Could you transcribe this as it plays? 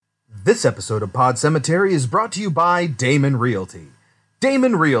This episode of Pod Cemetery is brought to you by Damon Realty.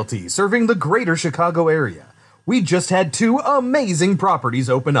 Damon Realty, serving the greater Chicago area. We just had 2 amazing properties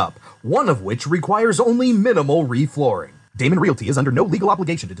open up, one of which requires only minimal reflooring. Damon Realty is under no legal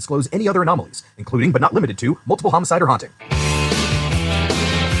obligation to disclose any other anomalies, including but not limited to multiple homicide or haunting.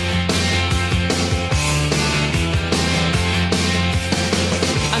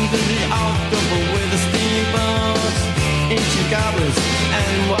 Under the October with the steamboats, ancient goblins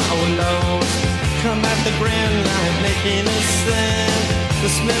and wallows come at the grand line making a sound. The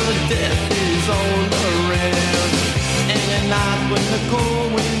smell of death is all around, and at night when the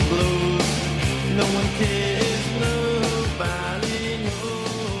cold wind blows, no one cares, nobody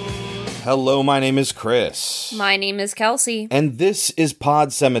knows. Hello, my name is Chris. My name is Kelsey. And this is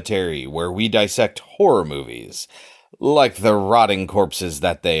Pod Cemetery, where we dissect horror movies, like the rotting corpses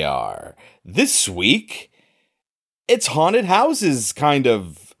that they are. This week, it's haunted houses, kind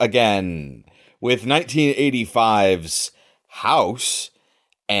of, again, with 1985's House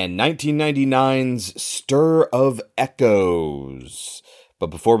and 1999's Stir of Echoes. But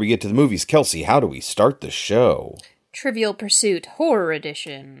before we get to the movies, Kelsey, how do we start the show? Trivial Pursuit Horror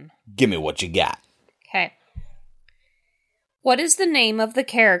Edition. Give me what you got. Okay. What is the name of the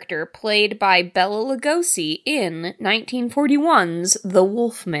character played by Bela Lugosi in 1941's The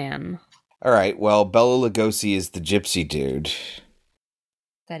Wolfman? All right, well, Bela Lugosi is the gypsy dude.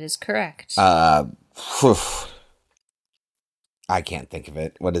 That is correct. Whew. I can't think of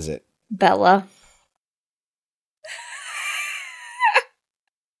it. What is it? Bella.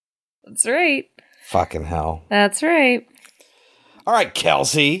 That's right. Fucking hell. That's right. All right,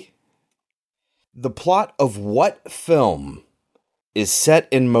 Kelsey. The plot of what film is set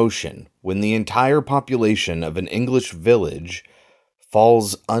in motion when the entire population of an English village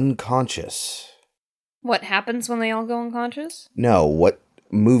falls unconscious? What happens when they all go unconscious? No, what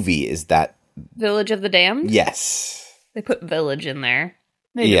movie is that? Village of the Damned? Yes. They put village in there.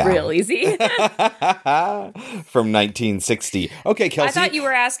 Made it real easy. From 1960. Okay, Kelsey. I thought you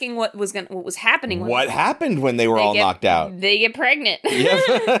were asking what was happening. What happened when they were all knocked out? They get pregnant.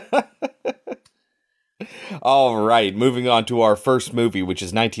 Yep. All right, moving on to our first movie, which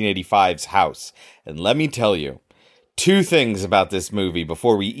is 1985's House. And let me tell you, 2 things about this movie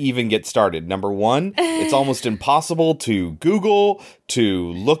before we even get started. Number 1, it's almost impossible to Google,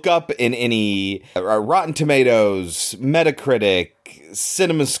 to look up in any Rotten Tomatoes, Metacritic,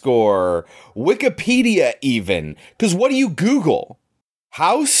 CinemaScore, Wikipedia even. Because what do you Google?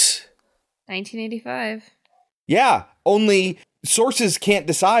 House? 1985. Yeah, only sources can't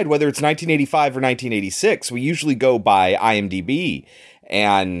decide whether it's 1985 or 1986. We usually go by IMDb,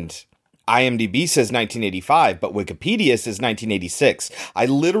 and IMDb says 1985, but Wikipedia says 1986. I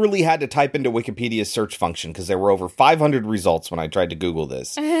literally had to type into Wikipedia's search function because there were over 500 results when I tried to Google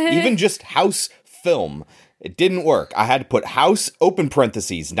this. Even just House film. It didn't work. I had to put House, open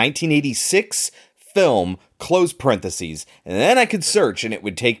parentheses, 1986 film, close parentheses, and then I could search and it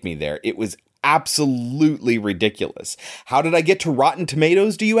would take me there. It was absolutely ridiculous. How did I get to Rotten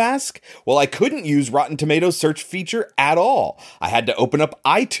Tomatoes, do you ask? Well, I couldn't use Rotten Tomatoes search feature at all. I had to open up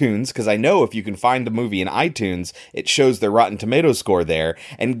iTunes, because I know if you can find the movie in iTunes, it shows their Rotten Tomatoes score there,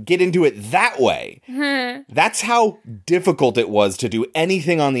 and get into it that way. That's how difficult it was to do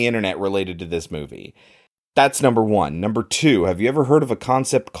anything on the internet related to this movie. That's number 1. Number 2, have you ever heard of a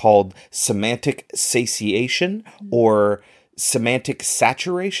concept called semantic satiation or semantic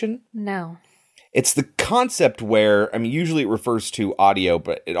saturation? No. It's the concept where, usually it refers to audio,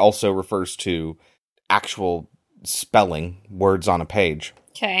 but it also refers to actual spelling, words on a page.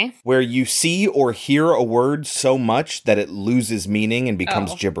 Okay. Where you see or hear a word so much that it loses meaning and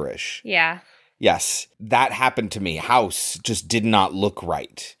becomes gibberish. Yeah. Yes, that happened to me. House just did not look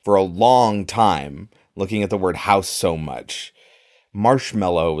right for a long time, looking at the word house so much.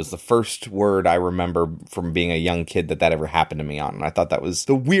 Marshmallow was the first word I remember from being a young kid that ever happened to me on. And I thought that was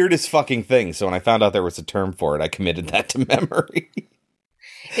the weirdest fucking thing. So when I found out there was a term for it, I committed that to memory.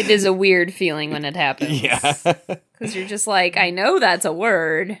 It is a weird feeling when it happens. Yeah. Because you're just like, I know that's a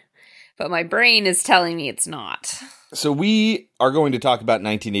word, but my brain is telling me it's not. So we are going to talk about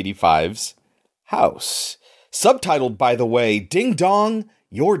 1985's House. Subtitled, by the way, Ding Dong,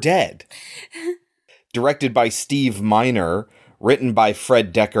 You're Dead. Directed by Steve Miner. Written by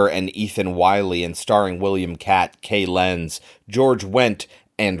Fred Decker and Ethan Wiley and starring William Catt, Kay Lenz, George Wendt,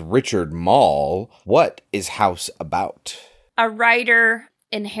 and Richard Mall. What is House about? A writer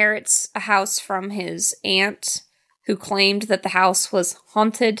inherits a house from his aunt who claimed that the house was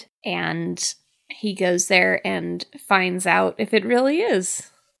haunted, and he goes there and finds out if it really is.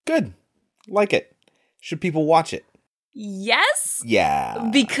 Good. Like it. Should people watch it? Yes. Yeah.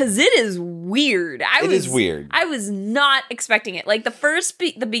 Because it is weird. It is weird. I was not expecting it. Like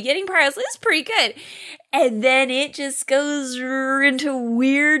the beginning part, I was like, it's pretty good. And then it just goes into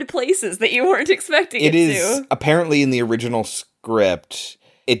weird places that you weren't expecting it to. Apparently in the original script,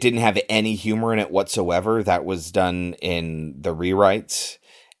 it didn't have any humor in it whatsoever. That was done in the rewrites.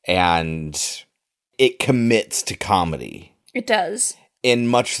 And it commits to comedy. It does. In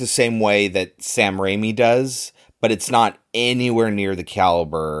much the same way that Sam Raimi does. But it's not anywhere near the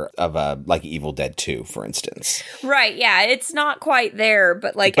caliber of like Evil Dead 2, for instance. Right, yeah, it's not quite there,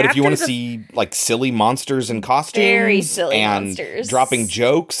 but like. But if you want to see like silly monsters in costumes, very silly and monsters, dropping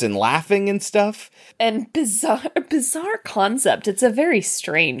jokes and laughing and stuff, and bizarre concept, it's a very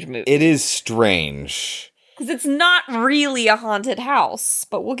strange movie. It is strange because it's not really a haunted house,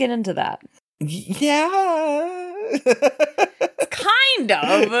 but we'll get into that. Yeah. Kind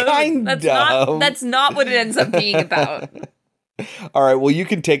of. That's not what it ends up being about. All right, well, you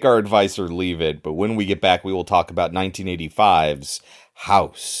can take our advice or leave it, but when we get back, we will talk about 1985's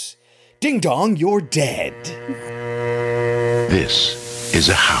House. Ding dong, you're dead. This is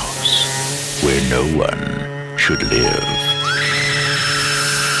a house where no one should live.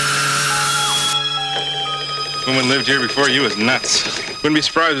 Woman lived here before you was nuts. Wouldn't be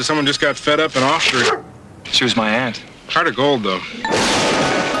surprised if someone just got fed up and offed her. She was my aunt. Heart of gold, though.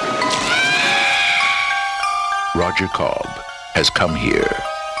 Roger Cobb has come here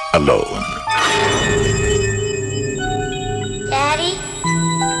alone. Daddy?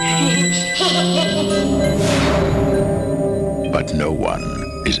 But no one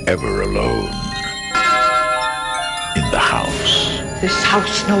is ever alone in the house. This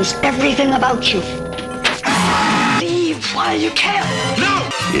house knows everything about you. Leave while you can. No!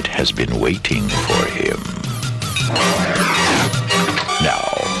 It has been waiting for him. Now,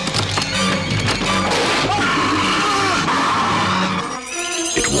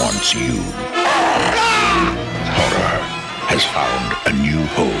 it wants you. Horror has found a new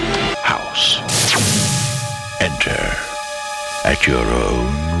home. House. Enter at your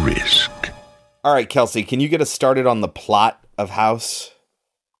own risk. All right, Kelsey, can you get us started on the plot of House?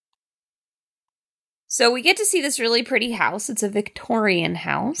 So we get to see this really pretty house. It's a Victorian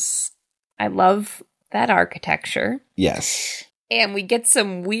house. I love that architecture. Yes. And we get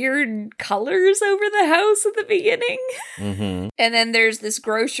some weird colors over the house at the beginning. Mm-hmm. And then there's this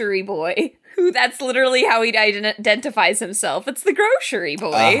grocery boy, who that's literally how he identifies himself. It's the grocery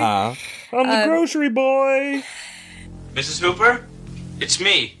boy. Uh-huh. I'm the grocery boy. Mrs. Hooper? It's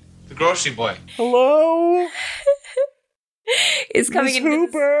me, the grocery boy. Hello? Is coming Miss into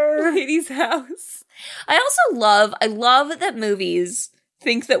Hooper. this lady's house. I love that movies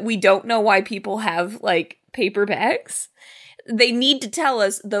think that we don't know why people have, like, paper bags. They need to tell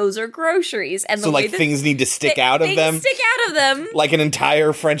us those are groceries. And so, like, things need to stick out of them? Stick out of them. Like an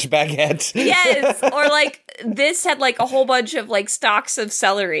entire French baguette? Yes. Or, like, this had, like, a whole bunch of, like, stalks of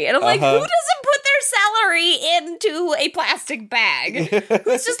celery. And I'm like, who doesn't put their celery into a plastic bag?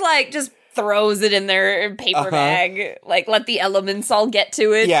 Who's just throws it in their paper bag, like let the elements all get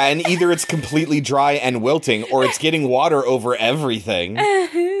to it. Yeah, and either it's completely dry and wilting, or it's getting water over everything.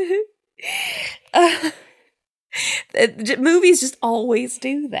 Movies just always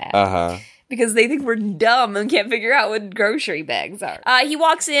do that. Uh-huh. Because they think we're dumb and can't figure out what grocery bags are. He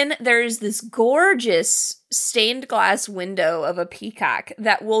walks in, there's this gorgeous stained glass window of a peacock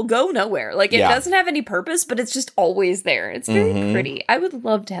that will go nowhere. Like, it doesn't have any purpose, but it's just always there. It's very pretty. I would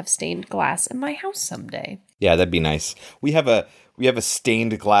love to have stained glass in my house someday. Yeah, that'd be nice. We have a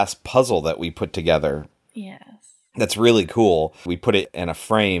stained glass puzzle that we put together. Yes. That's really cool. We put it in a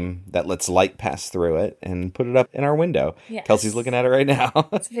frame that lets light pass through it and put it up in our window. Yes. Kelsey's looking at it right now.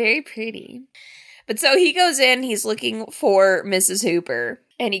 It's very pretty. But so he goes in, he's looking for Mrs. Hooper,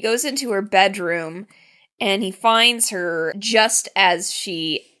 and he goes into her bedroom, and he finds her just as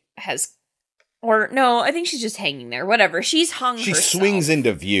she has, or no, I think she's just hanging there. Whatever. She's hung She herself. swings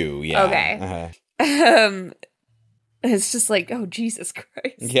into view, yeah. Okay. Uh-huh. It's just like, oh, Jesus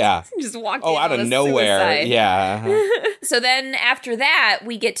Christ. Yeah. Just walked Oh, in out on of a nowhere. suicide. Yeah. Uh-huh. So then after that,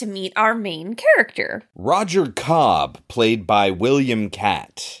 we get to meet our main character. Roger Cobb, played by William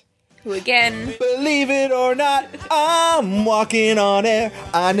Catt. Who again... Believe it or not, I'm walking on air.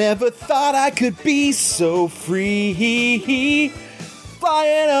 I never thought I could be so free.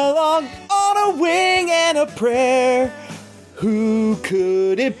 Flying along on a wing and a prayer. Who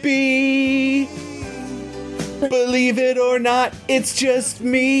could it be? Believe it or not, it's just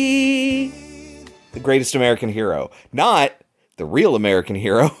me. The greatest American hero. Not the real American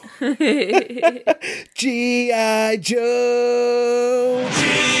hero. G.I. Joe.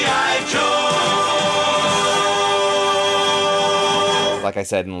 G.I. Joe. like I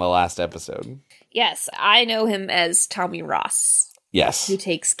said in the last episode. Yes, I know him as Tommy Ross. Yes. Who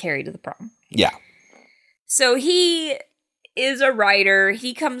takes Carrie to the prom. Yeah. So he is a writer.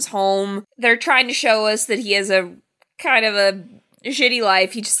 He comes home. They're trying to show us that he has a kind of a shitty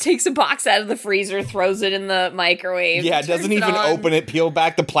life. He just takes a box out of the freezer, throws it in the microwave. Yeah, doesn't even open it, peel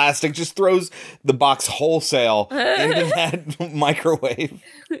back the plastic, just throws the box wholesale into that microwave.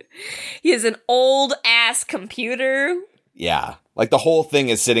 He has an old ass computer. Yeah, like the whole thing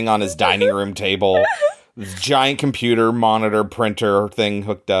is sitting on his dining room table. This giant computer, monitor, printer thing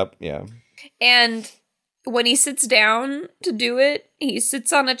hooked up. Yeah. And when he sits down to do it, he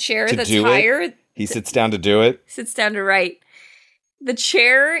sits on a chair that's higher. He sits down to do it. Sits down to write. The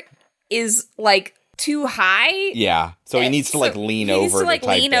chair is like too high. Yeah. So he needs to like lean over. He needs to like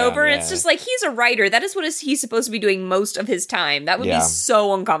lean over. And it's just like, he's a writer. That is what he's supposed to be doing most of his time. That would be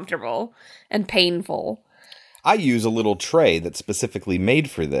so uncomfortable and painful. I use a little tray that's specifically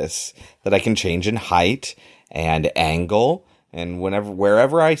made for this that I can change in height and angle. And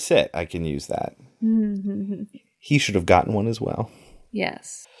wherever I sit, I can use that. He should have gotten one as well.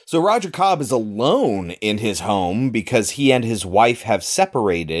 Yes. So Roger Cobb is alone in his home because he and his wife have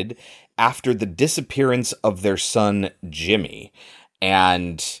separated after the disappearance of their son, Jimmy.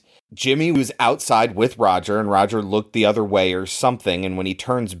 And Jimmy was outside with Roger, and Roger looked the other way or something. And when he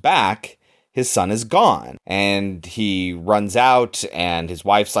turns back, his son is gone. And he runs out, and his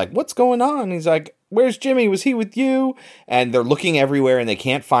wife's like, "What's going on?" And he's like, "Where's Jimmy? Was he with you?" And they're looking everywhere, and they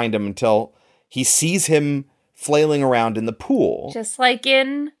can't find him until he sees him flailing around in the pool. Just like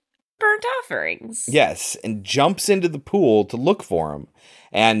in Burnt Offerings. Yes, and jumps into the pool to look for him.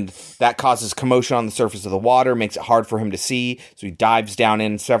 And that causes commotion on the surface of the water, makes it hard for him to see. So he dives down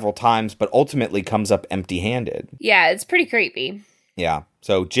in several times, but ultimately comes up empty-handed. Yeah, it's pretty creepy. Yeah.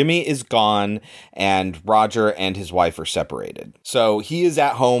 So Jimmy is gone, and Roger and his wife are separated. So he is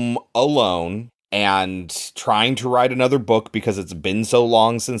at home alone and trying to write another book because it's been so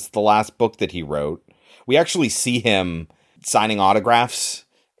long since the last book that he wrote. We actually see him signing autographs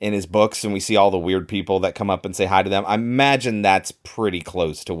in his books, and we see all the weird people that come up and say hi to them. I imagine that's pretty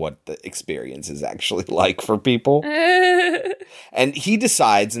close to what the experience is actually like for people. And he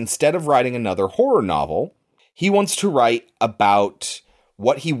decides, instead of writing another horror novel, he wants to write about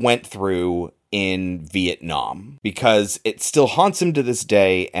what he went through in Vietnam, because it still haunts him to this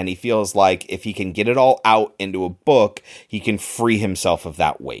day, and he feels like if he can get it all out into a book, he can free himself of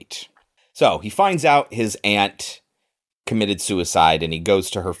that weight. So he finds out his aunt committed suicide, and he goes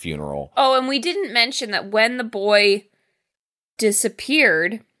to her funeral. Oh, and we didn't mention that when the boy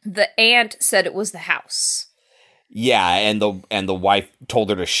disappeared, the aunt said it was the house. Yeah, and the wife told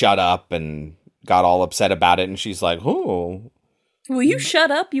her to shut up and got all upset about it, and she's like, "Oh, will you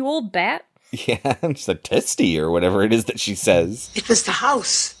shut up, you old bat?" Yeah, it's a testy or whatever it is that she says. It was the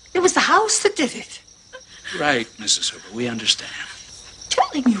house. It was the house that did it. Right, Mrs. Hooper, we understand.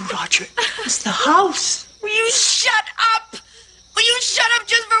 Telling you, Roger, it was the house. Will you shut up? Will you shut up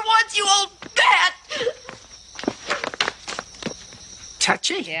just for once, you old bat?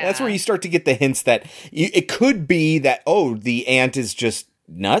 Touchy. Yeah. That's where you start to get the hints that it could be that, oh, the aunt is just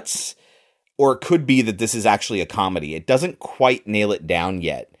nuts, or it could be that this is actually a comedy. It doesn't quite nail it down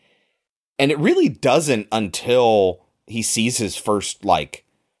yet. And it really doesn't until he sees his first,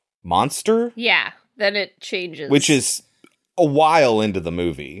 monster. Yeah, then it changes. Which is a while into the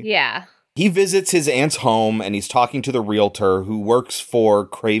movie. Yeah. He visits his aunt's home, and he's talking to the realtor, who works for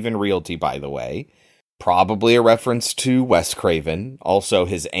Craven Realty, by the way. Probably a reference to Wes Craven. Also,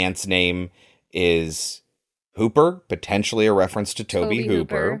 his aunt's name is Hooper, potentially a reference to Toby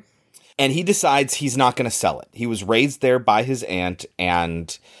Hooper. And he decides he's not going to sell it. He was raised there by his aunt,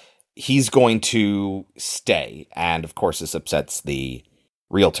 and he's going to stay. And, of course, this upsets the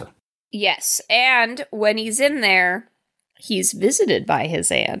realtor. Yes, and when he's in there, he's visited by his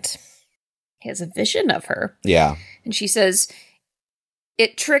aunt. He has a vision of her. Yeah. And she says,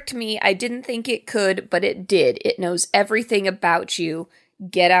 "It tricked me. I didn't think it could, but it did. It knows everything about you.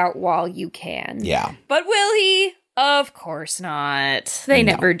 Get out while you can." Yeah. But will he? Of course not. They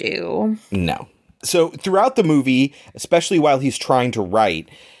never do. No. So throughout the movie, especially while he's trying to write,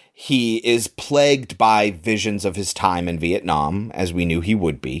 he is plagued by visions of his time in Vietnam, as we knew he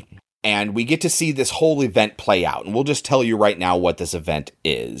would be. And we get to see this whole event play out. And we'll just tell you right now what this event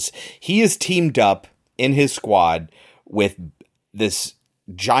is. He is teamed up in his squad with this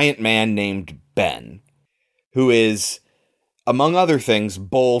giant man named Ben, who is, among other things,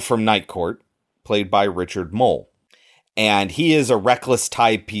 Bull from Night Court, played by Richard Mole. And he is a reckless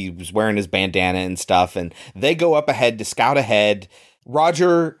type. He was wearing his bandana and stuff. And they go up ahead to scout ahead.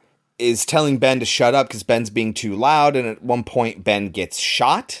 Roger is telling Ben to shut up because Ben's being too loud. And at one point, Ben gets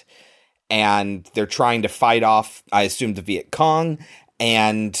shot. And they're trying to fight off, I assume, the Viet Cong.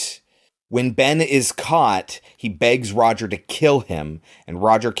 And when Ben is caught, he begs Roger to kill him. And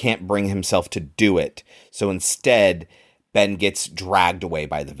Roger can't bring himself to do it. So instead, Ben gets dragged away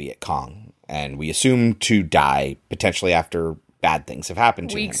by the Viet Cong. And we assume to die, potentially after bad things have happened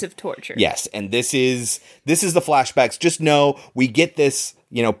to him. Weeks of torture. Yes, and this is the flashbacks. Just know we get this,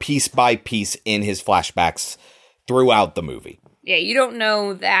 piece by piece in his flashbacks throughout the movie. Yeah, you don't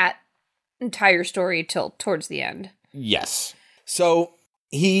know that entire story till towards the end. Yes. So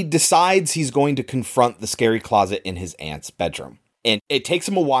he decides he's going to confront the scary closet in his aunt's bedroom. And it takes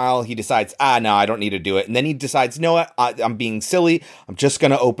him a while. He decides, no, I don't need to do it. And then he decides, no, I'm being silly. I'm just going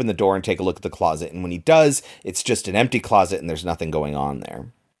to open the door and take a look at the closet. And when he does, it's just an empty closet and there's nothing going on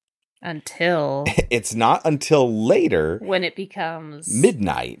there. Until... It's not until later... when it becomes...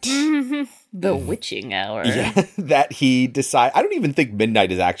 midnight. The witching hour. Yeah, that he decides... I don't even think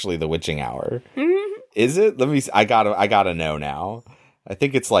midnight is actually the witching hour. Is it? Let me... I gotta know now. I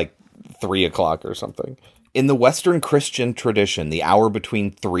think it's like 3 o'clock or something. In the Western Christian tradition, the hour between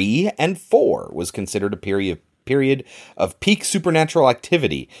 3 and 4 was considered a period of peak supernatural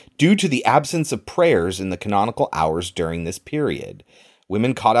activity due to the absence of prayers in the canonical hours during this period.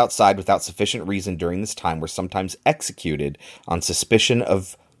 Women caught outside without sufficient reason during this time were sometimes executed on suspicion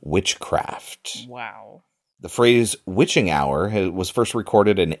of witchcraft. Wow. The phrase witching hour was first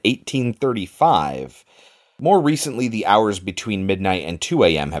recorded in 1835. More recently, the hours between midnight and 2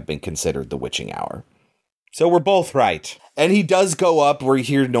 a.m. have been considered the witching hour. So we're both right. And he does go up where he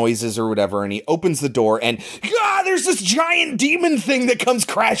hears noises or whatever, and he opens the door, and there's this giant demon thing that comes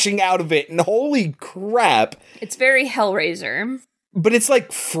crashing out of it, and holy crap. It's very Hellraiser. But it's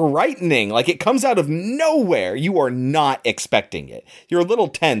like frightening. Like it comes out of nowhere. You are not expecting it. You're a little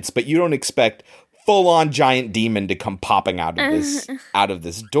tense, but you don't expect full-on giant demon to come popping out of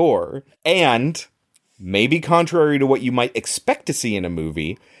this door. And maybe contrary to what you might expect to see in a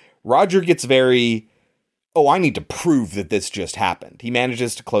movie, Roger gets very, I need to prove that this just happened. He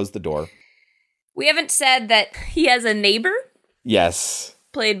manages to close the door. We haven't said that he has a neighbor. Yes.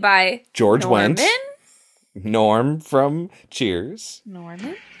 Played by George Norman. Wendt. Norm from Cheers.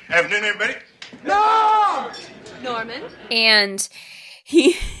 Norman. Afternoon, everybody. Norman. And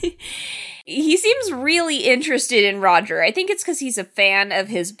he seems really interested in Roger. I think it's because he's a fan of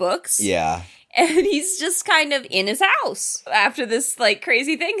his books. Yeah. And he's just kind of in his house after this like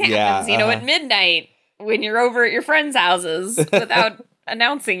crazy thing happens, at midnight when you're over at your friends' houses without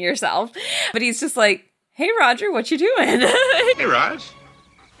announcing yourself. But he's just like, hey, Roger, what you doing? Hey, Raj.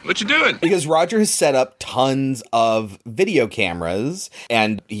 What you doing? Because Roger has set up tons of video cameras,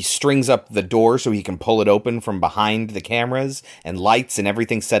 and he strings up the door so he can pull it open from behind the cameras, and lights and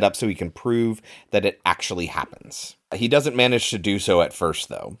everything set up so he can prove that it actually happens. He doesn't manage to do so at first,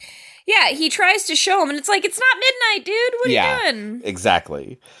 though. Yeah, he tries to show him, and it's like, it's not midnight, dude. What are you doing?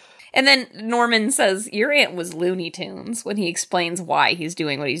 Exactly. And then Norman says, your aunt was Looney Tunes, when he explains why he's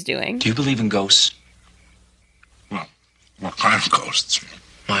doing what he's doing. Do you believe in ghosts? Well, what kind of ghosts?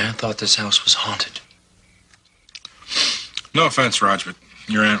 My aunt thought this house was haunted. No offense, Raj, but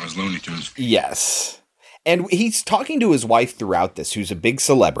your aunt was Looney Tunes. Yes. And he's talking to his wife throughout this, who's a big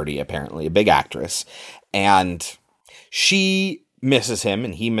celebrity, apparently, a big actress. And she misses him,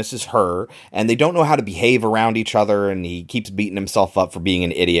 and he misses her. And they don't know how to behave around each other, and he keeps beating himself up for being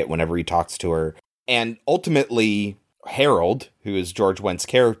an idiot whenever he talks to her. And ultimately, Harold, who is George Wendt's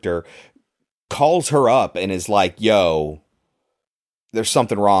character, calls her up and is like, yo, there's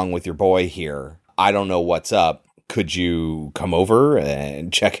something wrong with your boy here. I don't know what's up. Could you come over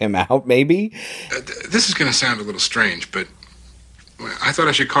and check him out, maybe? This is going to sound a little strange, but I thought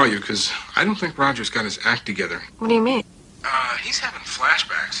I should call you because I don't think Roger's got his act together. What do you mean? He's having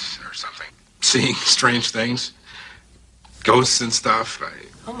flashbacks or something. Seeing strange things. Ghosts and stuff.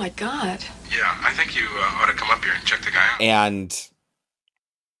 Oh, my God. Yeah, I think you ought to come up here and check the guy out. And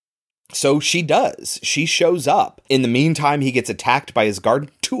so she does. She shows up. In the meantime, he gets attacked by his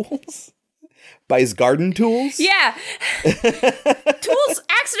garden tools. Yeah. Tools,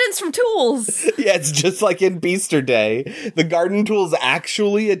 accidents from tools. Yeah, it's just like in Beaster Day. The garden tools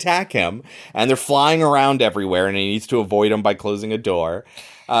actually attack him, and they're flying around everywhere, and he needs to avoid them by closing a door.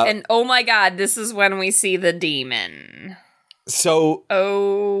 And oh my God, this is when we see the demon. So,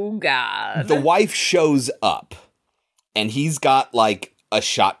 oh God. The wife shows up, and he's got like a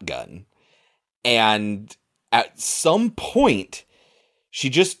shotgun. And at some point, she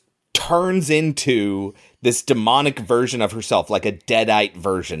just turns into this demonic version of herself, like a deadite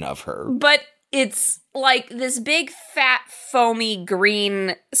version of her. But It's like this big, fat, foamy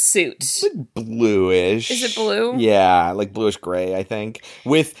green suit. Bluish. Is it blue? Yeah, like bluish gray, I think.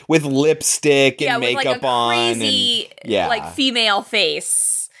 With lipstick and makeup with like a on. crazy, and, like female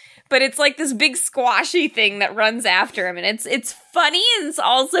face. But it's like this big squashy thing that runs after him, and it's funny and it's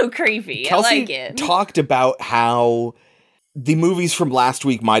also creepy. Kelsey I like it. talked about how the movies from last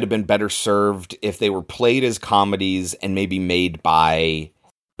week might have been better served if they were played as comedies and maybe made by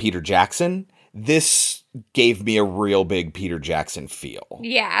Peter Jackson. This gave me a real big Peter Jackson feel.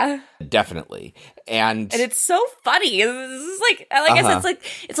 Yeah. Definitely. And it's so funny. It's like, I guess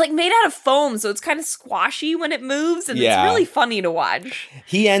it's like made out of foam, so it's kind of squashy when it moves, and it's really funny to watch.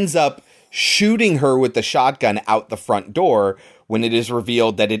 He ends up shooting her with the shotgun out the front door when it is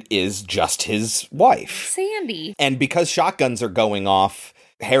revealed that it is just his wife, Sandy. And because shotguns are going off,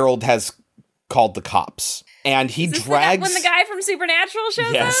 Harold has called the cops. And he drags... when the guy from Supernatural shows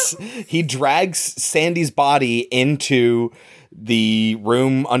up? Yes. He drags Sandy's body into the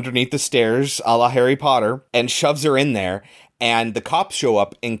room underneath the stairs, a la Harry Potter, and shoves her in there. And the cops show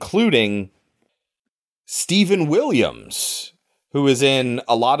up, including Stephen Williams, who is in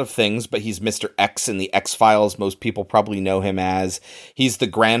a lot of things, but he's Mr. X in the X-Files. Most people probably know him as. He's the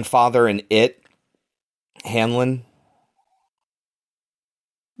grandfather in It. Hanlon.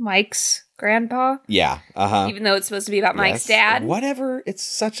 Mike's grandpa? Yeah, Even though it's supposed to be about Mike's dad? Whatever, it's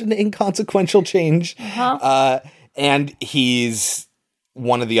such an inconsequential change. And he's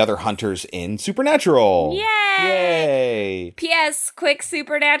one of the other hunters in Supernatural. Yay! P.S. Quick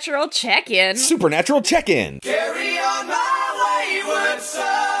Supernatural check-in. Supernatural check-in! Carry on my wayward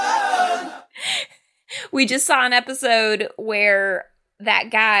son. We just saw an episode where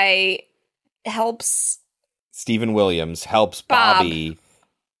that guy helps... Stephen Williams helps Bob. Bobby...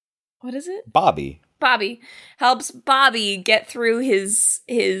 What is it? Bobby helps Bobby get through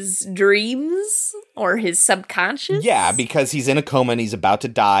his dreams or his subconscious. Yeah, because he's in a coma and he's about to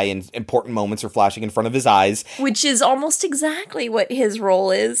die and important moments are flashing in front of his eyes. Which is almost exactly what his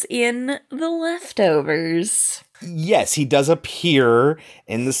role is in The Leftovers. Yes, he does appear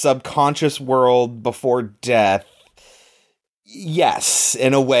in the subconscious world before death. Yes,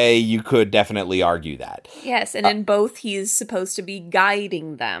 in a way, you could definitely argue that. Yes, and in both, he's supposed to be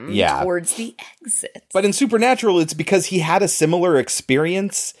guiding them towards the exit. But in Supernatural, it's because he had a similar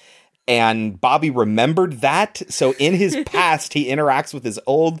experience, and Bobby remembered that. So in his past, he interacts with his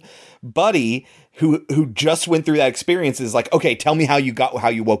old buddy who just went through that experience. Is like, okay, tell me how you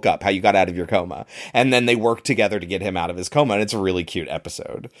woke up, how you got out of your coma, and then they work together to get him out of his coma. And it's a really cute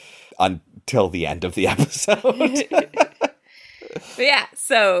episode until the end of the episode. But yeah,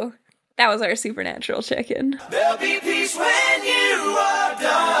 so that was our Supernatural check-in. There'll be peace when you are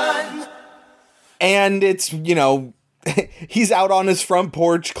done. And it's, he's out on his front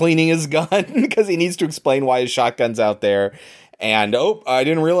porch cleaning his gun because he needs to explain why his shotgun's out there. And, I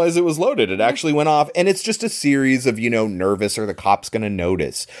didn't realize it was loaded. It actually went off. And it's just a series of, nervous, or the cop's going to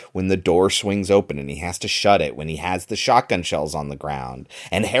notice when the door swings open and he has to shut it, when he has the shotgun shells on the ground.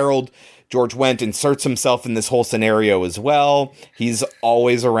 And George Wendt inserts himself in this whole scenario as well. He's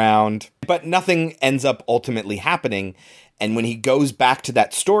always around. But nothing ends up ultimately happening. And when he goes back to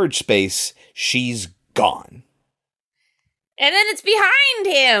that storage space, she's gone. And then it's behind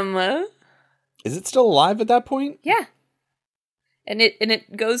him. Is it still alive at that point? Yeah. And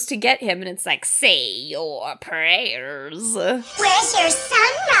it goes to get him, and it's like, say your prayers. Where's your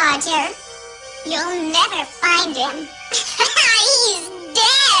son, Roger? You'll never find him. He's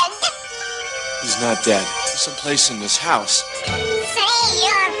dead. He's not dead. There's someplace in this house. Say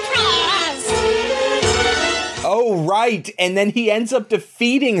your prayers. Oh, right. And then he ends up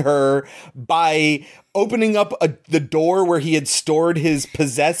defeating her by opening up the door where he had stored his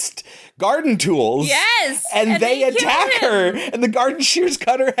possessed garden tools. Yes. And they attack her, and the garden shears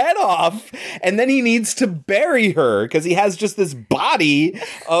cut her head off. And then he needs to bury her because he has just this body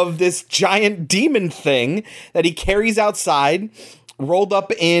of this giant demon thing that he carries outside, rolled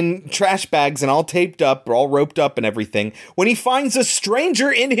up in trash bags and all taped up, all roped up and everything, when he finds a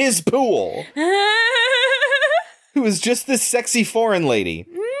stranger in his pool who is just this sexy foreign lady.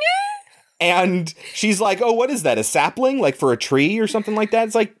 And she's like, oh, what is that? A sapling? Like for a tree or something like that?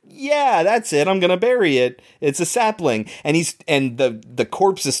 It's like, yeah, that's it. I'm going to bury it. It's a sapling. And the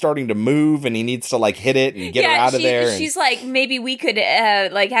corpse is starting to move and he needs to like hit it and get her out of there. She's like, maybe we could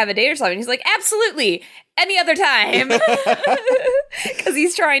like have a date or something. He's like, absolutely. Any other time. Because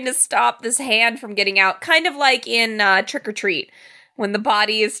he's trying to stop this hand from getting out. Kind of like in Trick or Treat, when the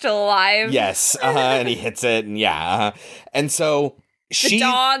body is still alive. Yes. And he hits it. And and so the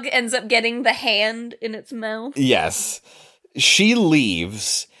dog ends up getting the hand in its mouth. Yes. She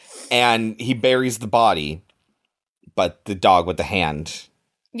leaves, and he buries the body, but the dog with the hand.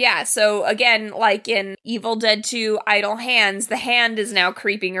 Yeah, so again, like in Evil Dead 2 Idle Hands, the hand is now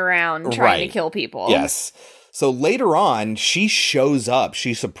creeping around trying to kill people. Yes. So later on, she shows up.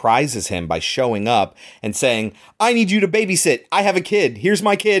 She surprises him by showing up and saying, I need you to babysit. I have a kid. Here's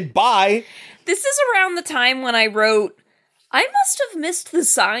my kid. Bye. This is around the time when I wrote, I must have missed the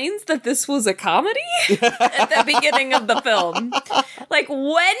signs that this was a comedy at the beginning of the film. Like,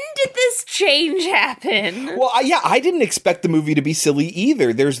 when did this change happen? Well, I didn't expect the movie to be silly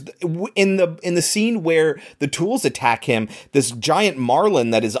either. There's in the scene where the tools attack him, this giant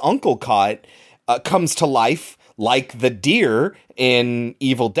marlin that his uncle caught comes to life like the deer in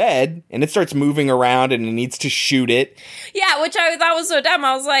Evil Dead, and it starts moving around and he needs to shoot it. Yeah, which I thought was so dumb.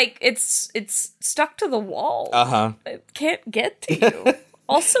 I was like, it's stuck to the wall. Uh-huh. It can't get to you.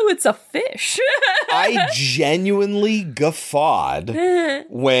 Also, it's a fish. I genuinely guffawed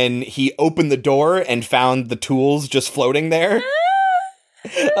when he opened the door and found the tools just floating there.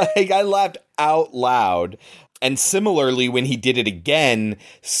 Like, I laughed out loud. And similarly, when he did it again,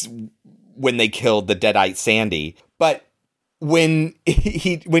 when they killed the Deadite Sandy. But when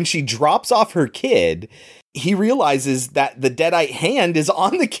she drops off her kid, he realizes that the Deadite hand is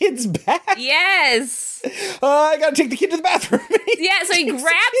on the kid's back. Yes. I gotta take the kid to the bathroom. Yeah, so he grabs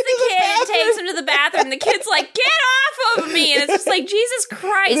the kid, takes him to the bathroom. The kid's like, get off of me. And it's just like, Jesus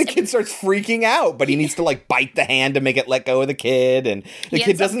Christ. And the kid starts freaking out, but he needs to like bite the hand to make it let go of the kid. And the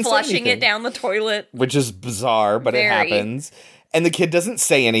kid doesn't say flushing anything, it down the toilet. which is bizarre, but it happens. And the kid doesn't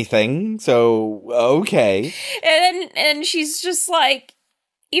say anything, so okay. And she's just like,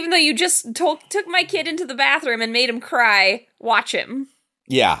 even though you just took my kid into the bathroom and made him cry, watch him.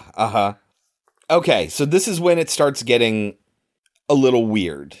 Yeah, uh-huh. Okay, so this is when it starts getting a little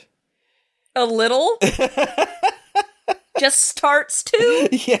weird. A little? Just starts to?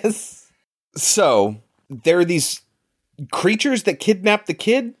 Yes. So, there are these creatures that kidnap the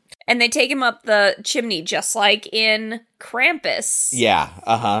kid. And they take him up the chimney, just like in Krampus. Yeah,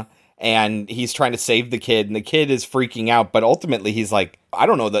 uh-huh. And he's trying to save the kid, and the kid is freaking out, but ultimately he's like, I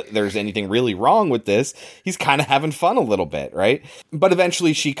don't know that there's anything really wrong with this. He's kind of having fun a little bit, right? But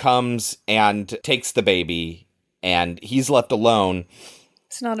eventually she comes and takes the baby, and he's left alone.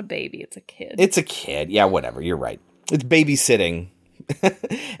 It's not a baby, it's a kid. It's a kid. Yeah, whatever, you're right. It's babysitting.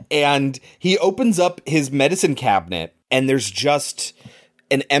 And he opens up his medicine cabinet, and there's just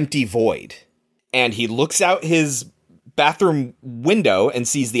an empty void. And he looks out his bathroom window and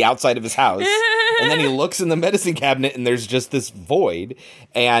sees the outside of his house. And then he looks in the medicine cabinet and there's just this void.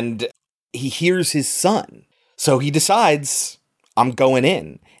 And he hears his son. So he decides, I'm going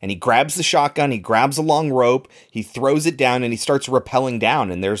in. And he grabs the shotgun, he grabs a long rope, he throws it down, and he starts rappelling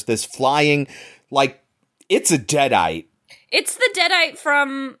down. And there's this flying, like, it's a Deadite. It's the Deadite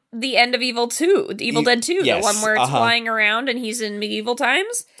from the end of Evil 2, Evil Dead 2, yes, the one where it's flying around and he's in medieval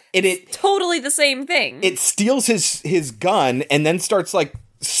times. It's totally the same thing. It steals his gun and then starts like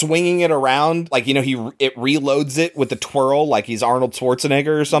swinging it around, like, you know, it reloads it with a twirl, like he's Arnold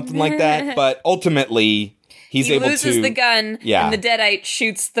Schwarzenegger or something like that. But ultimately, he loses the gun, yeah. And the Deadite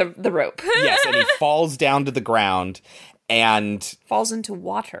shoots the rope. Yes, and he falls down to the ground and falls into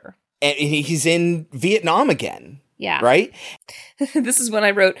water. And he's in Vietnam again. Yeah. Right? This is when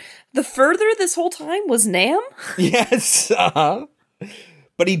I wrote, the further this whole time was Nam? Yes. Uh-huh.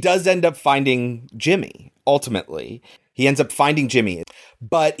 But he does end up finding Jimmy, ultimately. He ends up finding Jimmy.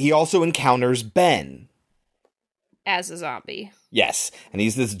 But he also encounters Ben. As a zombie. Yes. And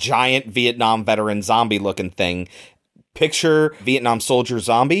he's this giant Vietnam veteran zombie-looking thing. Picture Vietnam soldier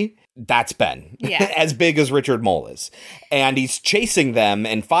zombie. That's Ben. Yeah. As big as Richard Mole is. And he's chasing them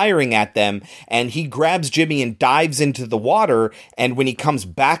and firing at them. And he grabs Jimmy and dives into the water. And when he comes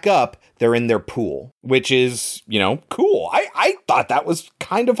back up, they're in their pool, which is, you know, cool. I thought that was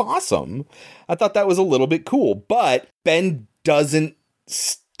kind of awesome. I thought that was a little bit cool. But Ben doesn't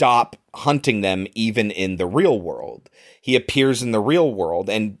stop hunting them even in the real world. He appears in the real world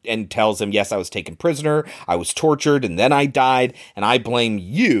and tells him, yes, I was taken prisoner, I was tortured, and then I died, and I blame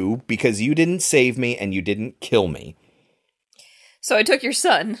you because you didn't save me and you didn't kill me. So I took your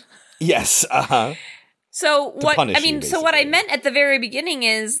son. Yes, uh-huh. So what I mean, you, so what I meant at the very beginning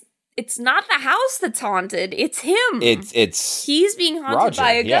is it's not the house that's haunted, it's him. It's he's being haunted Roger,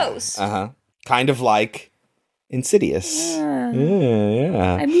 by a yeah. ghost. Uh-huh. Kind of like Insidious.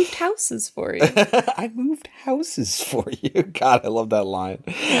 Yeah. I moved houses for you. I moved houses for you. God, I love that line.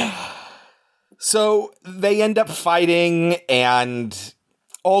 So they end up fighting, and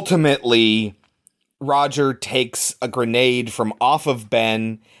ultimately Roger takes a grenade from off of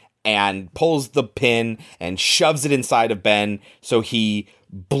Ben and pulls the pin and shoves it inside of Ben, so he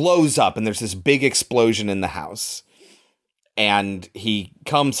blows up and there's this big explosion in the house. And he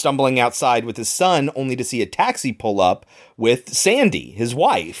comes stumbling outside with his son only to see a taxi pull up with Sandy, his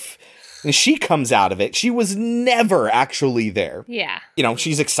wife. And she comes out of it. She was never actually there. Yeah. You know,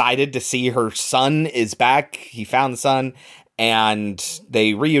 she's excited to see her son is back. He found the son. And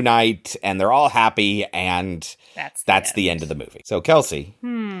they reunite, and they're all happy, and that's the end of the movie. So, Kelsey,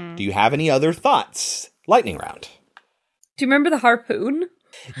 do you have any other thoughts? Lightning round. Do you remember the harpoon?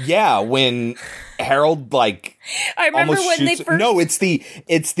 Yeah, when Harold, like, I remember almost when shoots... they first... No,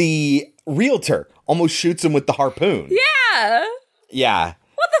 it's the realtor almost shoots him with the harpoon. Yeah. Yeah.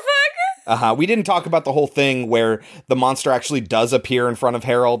 What the fuck? We didn't talk about the whole thing where the monster actually does appear in front of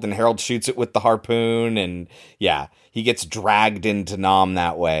Harold, and Harold shoots it with the harpoon, and yeah. He gets dragged into Nam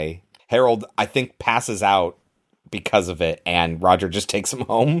that way. Harold, I think, passes out because of it, and Roger just takes him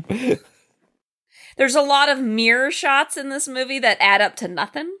home. There's a lot of mirror shots in this movie that add up to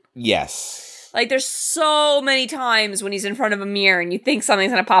nothing. Yes. Like, there's so many times when he's in front of a mirror and you think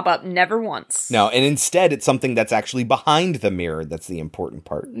something's going to pop up. Never once. No, and instead, it's something that's actually behind the mirror that's the important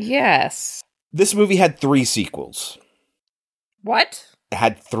part. Yes. This movie had 3 sequels. What? It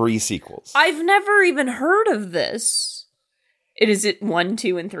had 3 sequels. I've never even heard of this. Is it 1,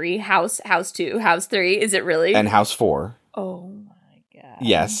 2, and 3? House 2, House 3? Is it really? And House 4. Oh my god.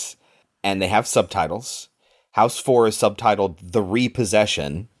 Yes. And they have subtitles. House 4 is subtitled The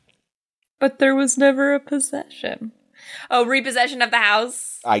Repossession. But there was never a possession. Oh, repossession of the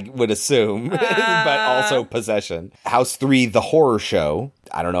house? I would assume, but also possession. House 3, The Horror Show.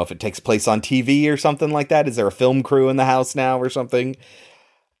 I don't know if it takes place on TV or something like that. Is there a film crew in the house now or something?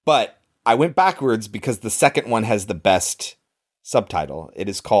 But I went backwards because the second one has the best subtitle. It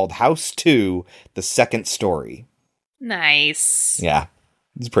is called House 2, The Second Story. Nice. Yeah,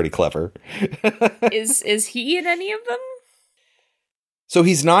 it's pretty clever. Is he in any of them? So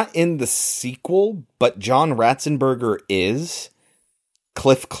he's not in the sequel, but John Ratzenberger is.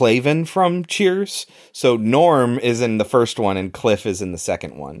 Cliff Clavin from Cheers. So Norm is in the first one and Cliff is in the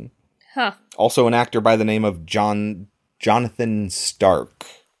second one. Huh. Also an actor by the name of Jonathan Stark.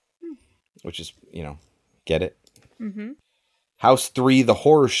 Which is, get it? Mm-hmm. House 3, The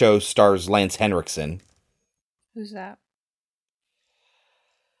Horror Show, stars Lance Henriksen. Who's that?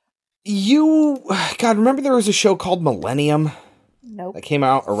 God, remember there was a show called Millennium? Nope. That came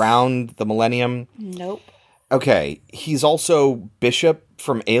out around the Millennium? Nope. Okay, he's also Bishop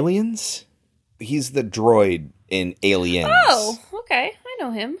from Aliens. He's the droid in Aliens. Oh, okay. I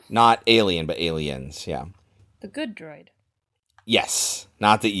know him. Not Alien, but Aliens, yeah. The good droid. Yes,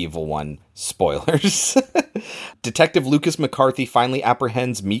 not the evil one. Spoilers. Detective Lucas McCarthy finally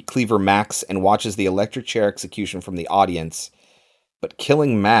apprehends Meat Cleaver Max and watches the electric chair execution from the audience. But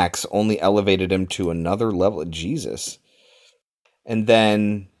killing Max only elevated him to another level. Jesus. And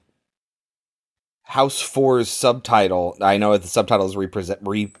then House 4's subtitle, I know the subtitle is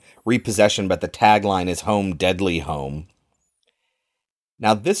Repossession, but the tagline is Home, Deadly Home.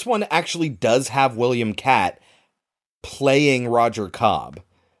 Now, this one actually does have William Catt playing Roger Cobb,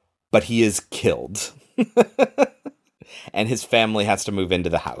 but he is killed. And his family has to move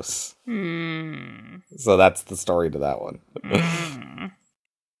into the house. So that's the story to that one.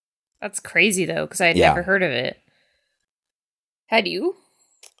 That's crazy, though, because I had never heard of it. Had you?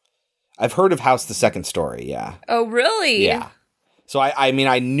 I've heard of House the Second Story, yeah. Oh, really? Yeah. So, I mean,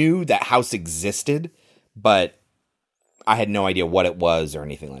 I knew that House existed, but I had no idea what it was or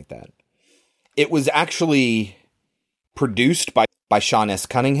anything like that. It was actually produced by Sean S.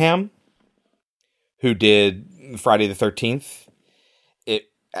 Cunningham, who did Friday the 13th.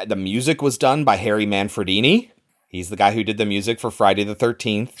 The music was done by Harry Manfredini. He's the guy who did the music for Friday the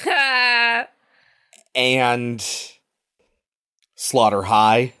 13th. And Slaughter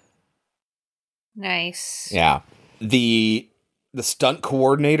High. Nice. Yeah. The stunt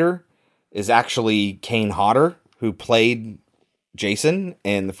coordinator is actually Kane Hodder, who played Jason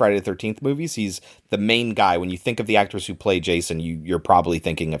in the Friday the 13th movies. He's the main guy. When you think of the actors who play Jason, you're probably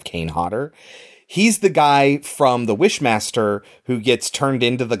thinking of Kane Hodder. He's the guy from The Wishmaster who gets turned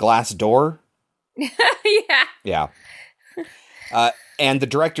into the glass door. Yeah. Yeah. And the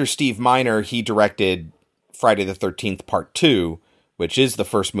director, Steve Miner, he directed Friday the 13th Part 2, which is the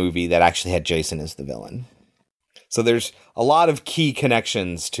first movie that actually had Jason as the villain. So there's a lot of key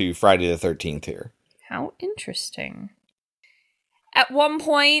connections to Friday the 13th here. How interesting. At one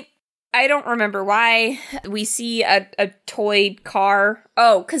point, I don't remember why, we see a toy car.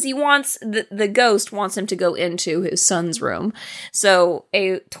 Oh, because he wants, the ghost wants him to go into his son's room. So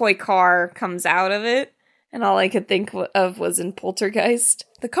a toy car comes out of it. And all I could think of was in Poltergeist,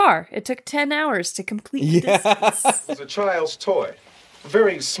 the car. It took 10 hours to complete the distance. It's a child's toy. A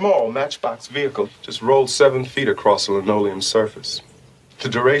very small matchbox vehicle just rolled 7 feet across a linoleum surface. The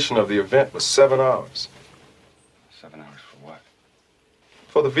duration of the event was 7 hours. 7 hours for what?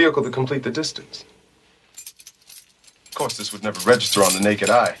 For the vehicle to complete the distance. Of course, this would never register on the naked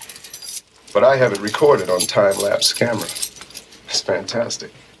eye. But I have it recorded on time-lapse camera. It's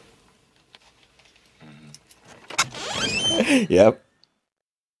fantastic. Yep.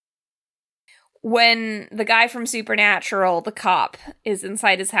 When the guy from Supernatural, the cop, is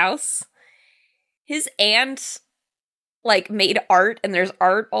inside his house, his aunt, like, made art, and there's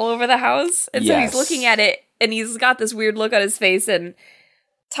art all over the house. And so he's looking at it, and he's got this weird look on his face, and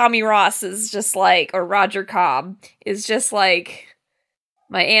Tommy Ross is just like, or Roger Cobb, is just like,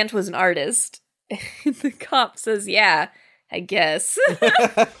 my aunt was an artist. And the cop says, yeah, I guess.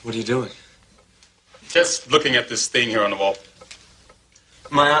 What are you doing? Just looking at this thing here on the wall.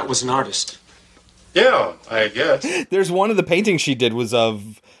 My aunt was an artist. Yeah, I guess. There's one of the paintings she did was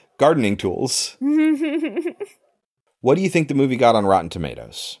of gardening tools. What do you think the movie got on Rotten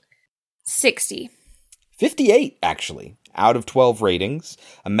Tomatoes? 60. 58, actually, out of 12 ratings,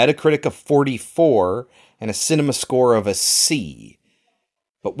 a Metacritic of 44, and a cinema score of a C.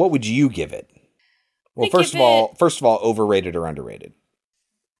 But what would you give it? Well, first of all, overrated or underrated?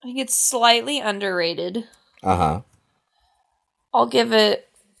 I think it's slightly underrated. Uh-huh. I'll give it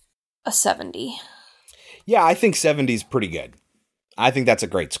a 70. Yeah, I think 70 is pretty good. I think that's a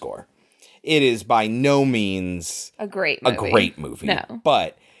great score. It is by no means a great movie. No.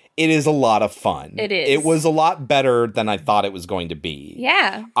 But it is a lot of fun. It is. It was a lot better than I thought it was going to be.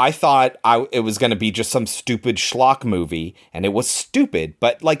 Yeah. I thought it was going to be just some stupid schlock movie, and it was stupid,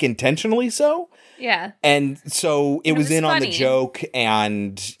 but like intentionally so. Yeah. And so it was in funny. On the joke,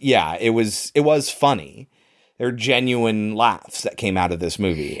 and yeah, it was funny. There are genuine laughs that came out of this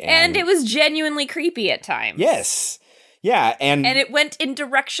movie. And it was genuinely creepy at times. Yes. Yeah, and it went in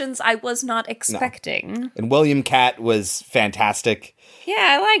directions I was not expecting. No. And William Katt was fantastic. Yeah,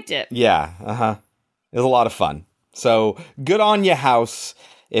 I liked it. Yeah, uh-huh. It was a lot of fun. So, good on ya, House.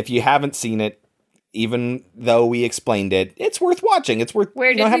 If you haven't seen it, even though we explained it, it's worth watching. It's worth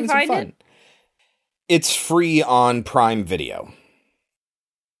Where did having we some find fun. it? It's free on Prime Video.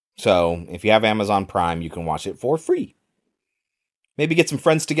 So, if you have Amazon Prime, you can watch it for free. Maybe get some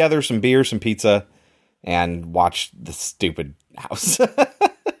friends together, some beer, some pizza, and watch the stupid House.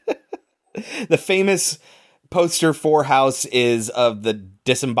 The famous poster for House is of the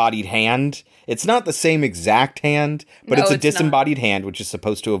disembodied hand. It's not the same exact hand, but it's a disembodied hand, which is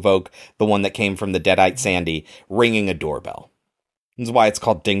supposed to evoke the one that came from the Deadite Sandy, ringing a doorbell. This is why it's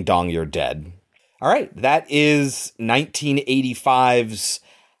called Ding Dong, You're Dead. All right, that is 1985's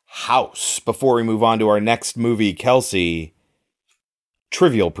House. Before we move on to our next movie, Kelsey,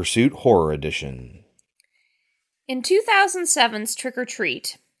 Trivial Pursuit Horror Edition. In 2007's Trick or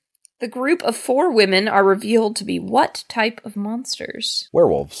Treat, the group of 4 women are revealed to be what type of monsters?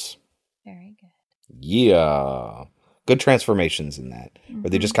 Werewolves. Very good. Yeah. Good transformations in that. Where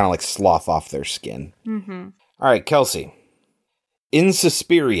they just kind of like slough off their skin. Mm-hmm. All right, Kelsey. In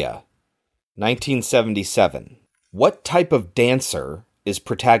Suspiria, 1977, what type of dancer is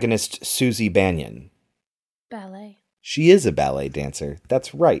protagonist Susie Bannion? Ballet. She is a ballet dancer.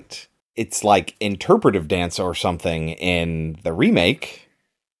 That's right. It's like interpretive dance or something in the remake.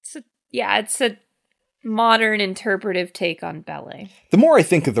 It's a modern interpretive take on ballet. The more I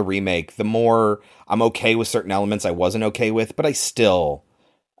think of the remake, the more I'm okay with certain elements I wasn't okay with, but I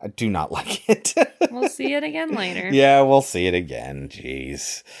do not like it. We'll see it again later. Yeah, we'll see it again.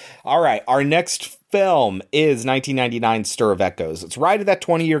 Jeez. All right, our next film is 1999's Stir of Echoes. It's right at that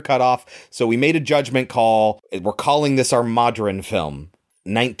 20-year cutoff, so we made a judgment call. We're calling this our modern film,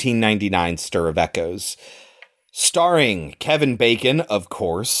 1999's Stir of Echoes. Starring Kevin Bacon, of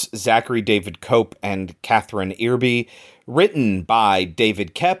course, Zachary David Cope, and Catherine Irby. Written by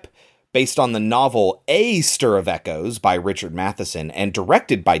David Koepp, based on the novel A Stir of Echoes by Richard Matheson, and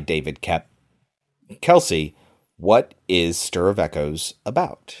directed by David Koepp. Kelsey, what is Stir of Echoes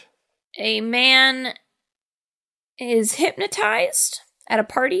about? A man is hypnotized at a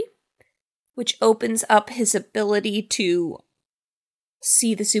party, which opens up his ability to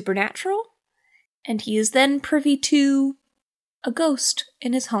see the supernatural, and he is then privy to a ghost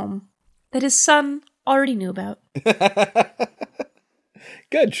in his home that his son already knew about.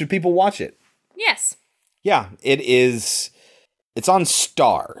 Good. Should people watch it? Yes. Yeah, it's on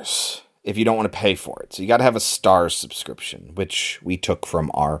Starz if you don't want to pay for it. So you got to have a Starz subscription, which we took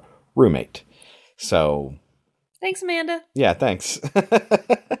from our roommate. So thanks, Amanda. Yeah, thanks.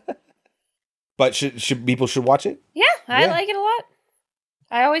 But should people watch it? Yeah, I like it a lot.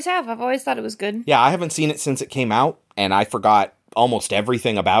 I always have. I've always thought it was good. Yeah, I haven't seen it since it came out, and I forgot almost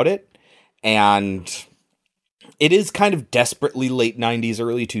everything about it. And it is kind of desperately late 90s,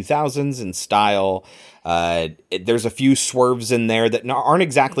 early 2000s in style. There's a few swerves in there that aren't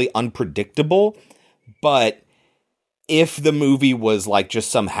exactly unpredictable, but if the movie was like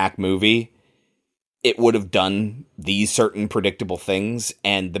just some hack movie, it would have done these certain predictable things,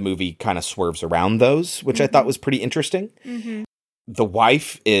 and the movie kind of swerves around those, which I thought was pretty interesting. Mm-hmm. The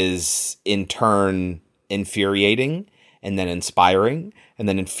wife is, in turn, infuriating, and then inspiring, and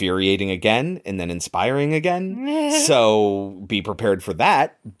then infuriating again, and then inspiring again. So be prepared for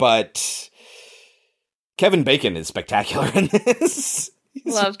that. But Kevin Bacon is spectacular in this.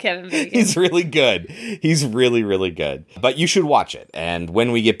 Love Kevin Bacon. He's really good. He's really, really good. But you should watch it. And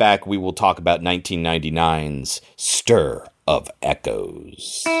when we get back, we will talk about 1999's Stir of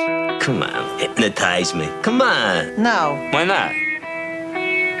Echoes. Come on, hypnotize me. Come on. No. Why not?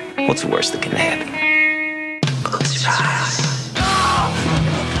 What's the worst that can happen? Close your eyes.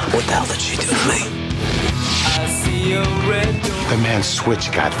 What the hell did she do to me? The man's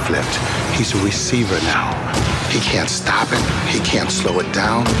switch got flipped. He's a receiver now. He can't stop it. He can't slow it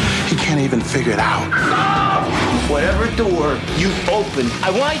down. He can't even figure it out. Whatever door you open,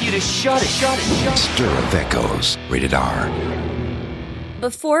 I want you to shut it. Stir of Echoes, rated R.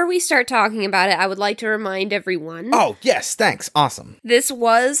 Before we start talking about it, I would like to remind everyone. Oh, yes, thanks. Awesome. This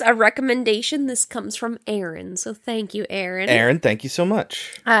was a recommendation. This comes from Aaron. So thank you, Aaron. Aaron, thank you so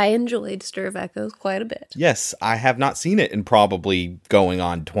much. I enjoyed Stir of Echoes quite a bit. Yes, I have not seen it in probably going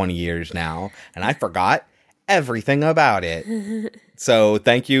on 20 years now, and I forgot everything about it. So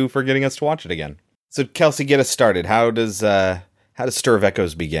thank you for getting us to watch it again. So Kelsey, get us started. How does Stir of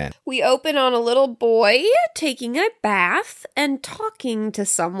Echoes begin? We open on a little boy taking a bath and talking to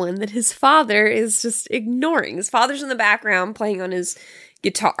someone that his father is just ignoring. His father's in the background playing on his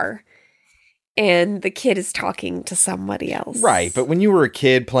guitar, and the kid is talking to somebody else. Right, but when you were a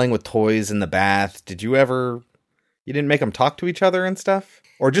kid playing with toys in the bath, you didn't make them talk to each other and stuff?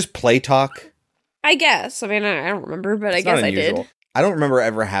 Or just play talk? I guess. I mean, I don't remember, but I guess I did. I don't remember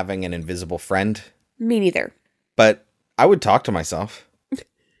ever having an invisible friend. Me neither. But I would talk to myself.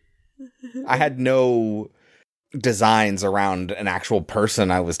 I had no designs around an actual person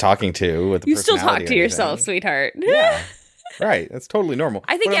I was talking to. With you still talk to yourself, sweetheart. Yeah. Right. That's totally normal.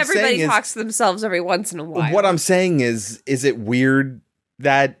 I think everybody talks to themselves every once in a while. What I'm saying is it weird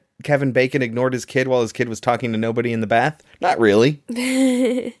that Kevin Bacon ignored his kid while his kid was talking to nobody in the bath? Not really.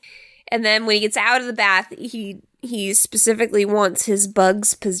 And then when he gets out of the bath, he specifically wants his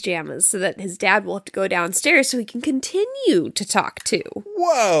Bugs pajamas so that his dad will have to go downstairs so he can continue to talk to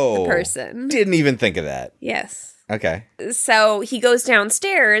the person. Didn't even think of that. Yes. Okay. So he goes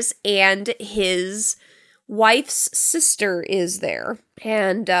downstairs and his wife's sister is there.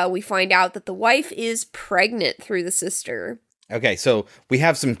 And we find out that the wife is pregnant through the sister. Okay, so we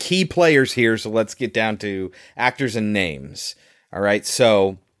have some key players here, so let's get down to actors and names. All right,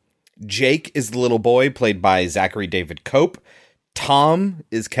 so Jake is the little boy, played by Zachary David Cope. Tom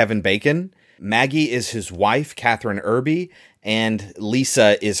is Kevin Bacon. Maggie is his wife, Catherine Irby. And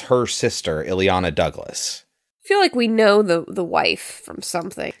Lisa is her sister, Ileana Douglas. I feel like we know the wife from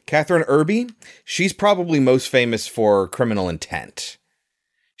something. Catherine Irby, she's probably most famous for Criminal Intent.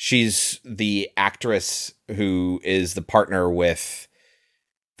 She's the actress who is the partner with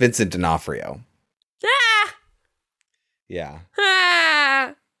Vincent D'Onofrio. Ah! Yeah.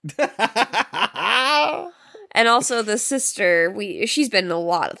 Ah! And also the sister, she's been in a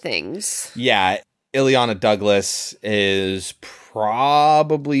lot of things. Yeah, Ileana Douglas is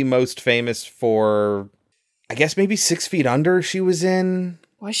probably most famous for, I guess maybe 6 Feet Under she was in.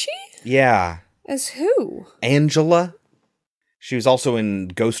 Was she? Yeah. As who? Angela. She was also in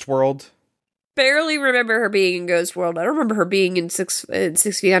Ghost World. Barely remember her being in Ghost World. I don't remember her being in 6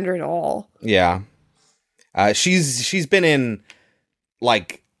 Feet Under at all. Yeah. She's been in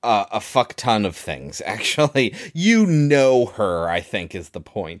like a fuck ton of things, actually. You know her, I think, is the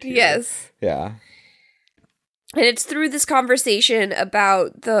point here. Yes. Yeah. And it's through this conversation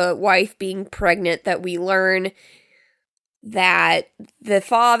about the wife being pregnant that we learn that the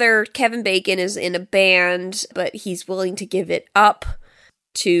father, Kevin Bacon, is in a band, but he's willing to give it up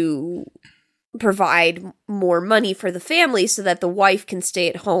to provide more money for the family so that the wife can stay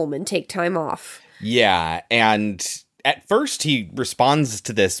at home and take time off. Yeah, and at first he responds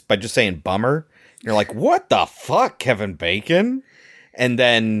to this by just saying bummer. You're like, what the fuck, Kevin Bacon? And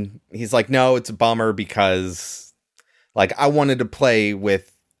then he's like, no, it's a bummer because, like, I wanted to play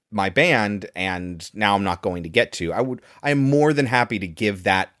with my band and now I'm not going to get to. I am more than happy to give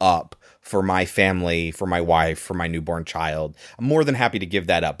that up for my family, for my wife, for my newborn child. I'm more than happy to give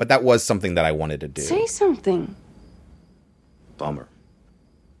that up, but that was something that I wanted to do. Say something. Bummer.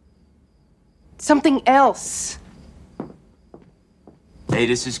 Something else. Hey,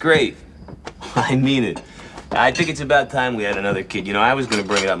 this is great. I mean it. I think it's about time we had another kid. You know, I was going to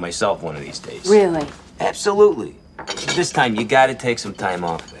bring it up myself one of these days. Really? Absolutely. This time, you got to take some time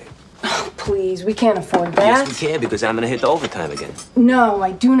off, babe. Oh, please, we can't afford that. Yes, we can, because I'm going to hit the overtime again. No,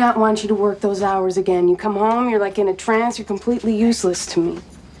 I do not want you to work those hours again. You come home, you're like in a trance, you're completely useless to me.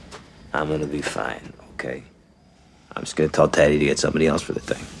 I'm going to be fine, okay? I'm just going to tell Teddy to get somebody else for the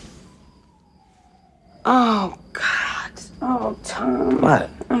thing. Oh, God. Oh, Tom. What?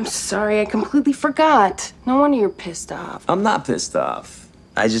 I'm sorry, I completely forgot. No wonder you're pissed off. I'm not pissed off.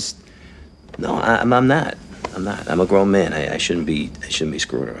 I just... No, I'm not. I'm not. I'm a grown man. I shouldn't be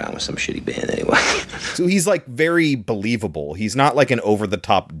screwing around with some shitty band anyway. So he's like very believable. He's not like an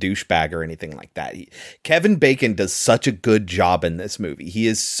over-the-top douchebag or anything like that. Kevin Bacon does such a good job in this movie. He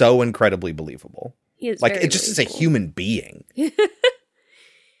is so incredibly believable. He is like very it just believable. is a human being.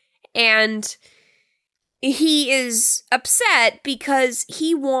 And he is upset because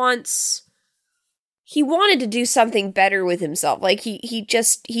he wanted to do something better with himself. Like he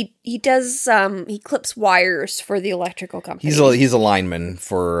clips wires for the electrical company. He's a lineman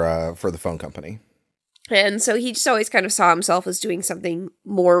for the phone company. And so he just always kind of saw himself as doing something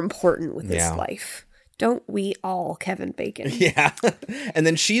more important with his life. Don't we all, Kevin Bacon? Yeah. And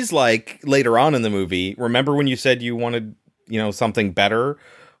then she's like, later on in the movie, remember when you said you wanted, something better?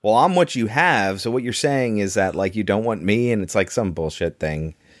 Well, I'm what you have. So what you're saying is that like you don't want me, and it's like some bullshit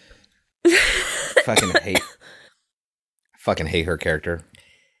thing. Fucking hate her character.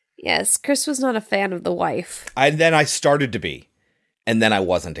 Yes, Chris was not a fan of the wife. Then I started to be, and then I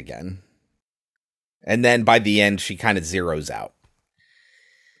wasn't again. And then by the end, she kind of zeroes out.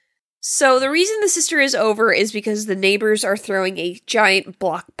 So the reason the sister is over is because the neighbors are throwing a giant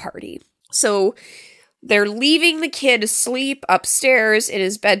block party. So they're leaving the kid asleep upstairs in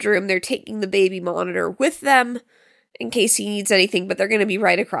his bedroom. They're taking the baby monitor with them in case he needs anything, but they're going to be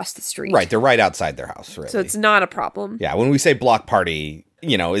right across the street. Right, they're right outside their house, really. So it's not a problem. Yeah, when we say block party,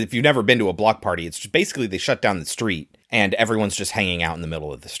 if you've never been to a block party, it's just basically they shut down the street and everyone's just hanging out in the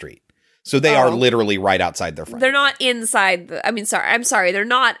middle of the street. So they are literally right outside their front. They're not inside I'm sorry. They're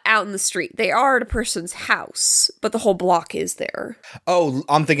not out in the street. They are at a person's house, but the whole block is there. Oh,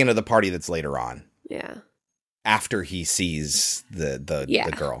 I'm thinking of the party that's later on. Yeah. After he sees the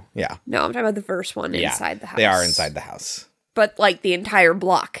girl. Yeah. No, I'm talking about the first one inside the house. They are inside the house. But like the entire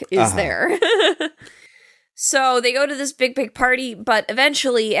block is there. So they go to this big party, but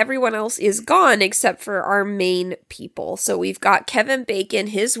eventually everyone else is gone except for our main people. So we've got Kevin Bacon,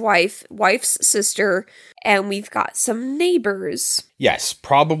 his wife's sister, and we've got some neighbors. Yes,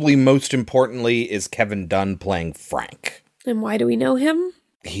 probably most importantly is Kevin Dunn playing Frank. And why do we know him?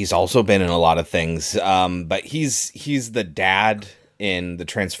 He's also been in a lot of things, but he's the dad in the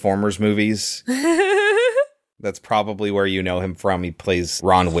Transformers movies. That's probably where you know him from. He plays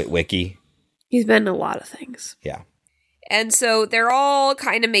Ron Witwicky. He's been in a lot of things. Yeah. And so they're all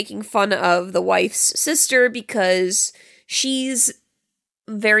kind of making fun of the wife's sister because she's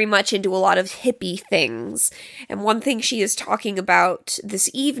very much into a lot of hippie things. And one thing she is talking about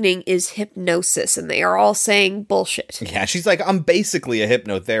this evening is hypnosis, and they are all saying bullshit. Yeah, she's like, I'm basically a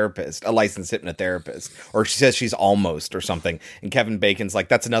hypnotherapist, a licensed hypnotherapist. Or she says she's almost or something. And Kevin Bacon's like,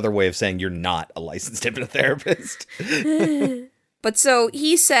 that's another way of saying you're not a licensed hypnotherapist. But so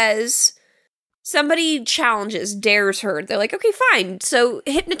he says, somebody dares her. They're like, okay, fine. So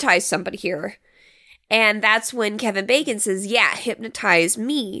hypnotize somebody here. And that's when Kevin Bacon says, yeah, hypnotize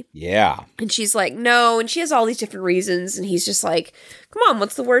me. Yeah. And she's like, no. And she has all these different reasons. And he's just like, come on,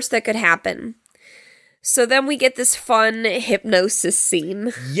 what's the worst that could happen? So then we get this fun hypnosis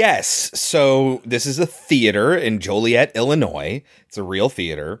scene. Yes. So this is a theater in Joliet, Illinois. It's a real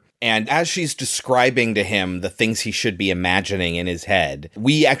theater. And as she's describing to him the things he should be imagining in his head,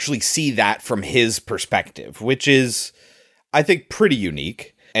 we actually see that from his perspective, which is, I think, pretty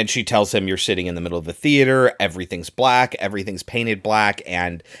unique. And she tells him, you're sitting in the middle of the theater, everything's black, everything's painted black,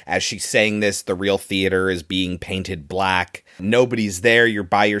 and as she's saying this, the real theater is being painted black. Nobody's there, you're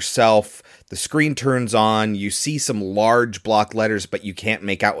by yourself, the screen turns on, you see some large block letters, but you can't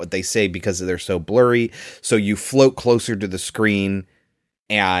make out what they say because they're so blurry, so you float closer to the screen,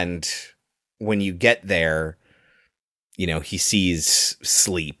 and when you get there, he sees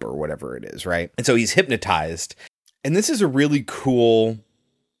sleep or whatever it is, right? And so he's hypnotized, and this is a really cool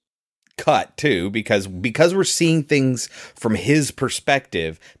cut too, because we're seeing things from his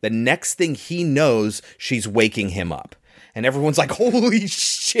perspective. The next thing he knows, she's waking him up, And everyone's like, holy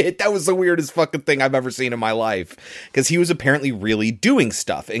shit, that was the weirdest fucking thing I've ever seen in my life. Because he was apparently really doing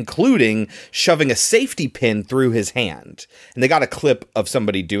stuff, including shoving a safety pin through his hand. And they got a clip of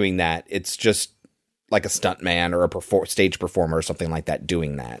somebody doing that. It's just like a stuntman or a stage performer or something like that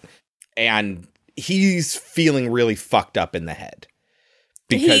doing that. And he's feeling really fucked up in the head.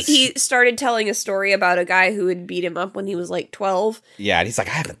 Because he started telling a story about a guy who had beat him up when he was like 12. Yeah, and he's like,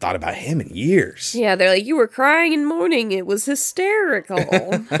 I haven't thought about him in years. Yeah, they're like, you were crying and mourning. It was hysterical.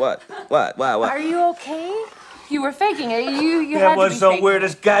 What? Are you okay? You were faking it. You That was the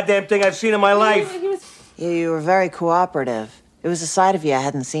weirdest goddamn thing I've seen in my life. You were very cooperative. It was a side of you I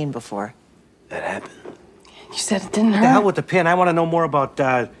hadn't seen before. That happened. You said it didn't hurt. The hell with the pin. I want to know more about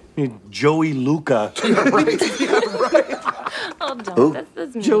Joey Luca. Oh, don't.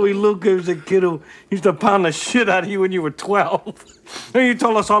 That's me. Joey Luca was a kid who used to pound the shit out of you when you were 12. And you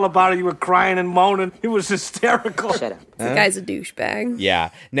told us all about it. You were crying and moaning. It was hysterical. Shut up. The guy's a douchebag. Yeah.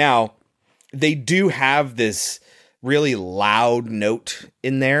 Now, they do have this really loud note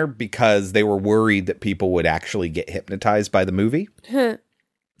in there because they were worried that people would actually get hypnotized by the movie.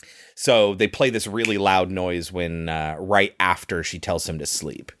 So they play this really loud noise when right after she tells him to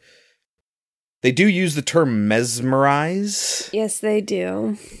sleep. They do use the term mesmerize. Yes, they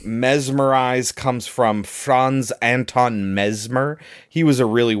do. Mesmerize comes from Franz Anton Mesmer. He was a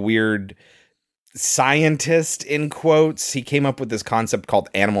really weird scientist, in quotes. He came up with this concept called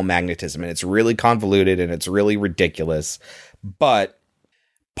animal magnetism, and it's really convoluted and it's really ridiculous. But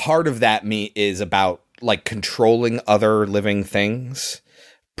part of that is about like controlling other living things,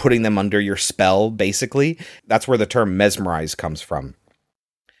 putting them under your spell, basically. That's where the term mesmerize comes from.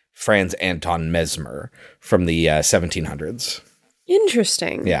 Franz Anton Mesmer from the 1700s.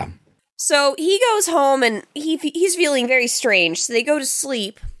 Interesting. Yeah. So he goes home and he's feeling very strange. So they go to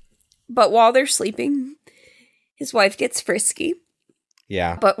sleep. But while they're sleeping, his wife gets frisky.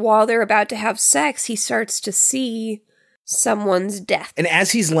 Yeah. But while they're about to have sex, he starts to see someone's death. And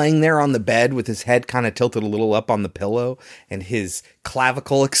as he's laying there on the bed with his head kind of tilted a little up on the pillow and his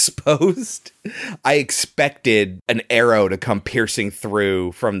clavicle exposed, I expected an arrow to come piercing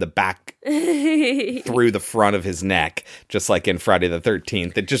through from the back through the front of his neck, just like in Friday the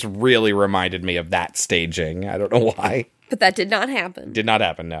 13th. It just really reminded me of that staging. I don't know why. But that did not happen. Did not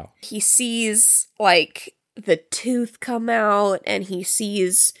happen, no. He sees, like, the tooth come out, and he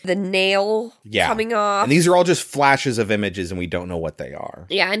sees the nail coming off. And these are all just flashes of images, and we don't know what they are.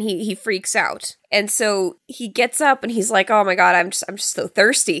 Yeah, and he freaks out. And so he gets up, and he's like, oh my god, I'm just so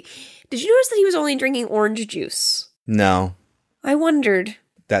thirsty. Did you notice that he was only drinking orange juice? No. I wondered.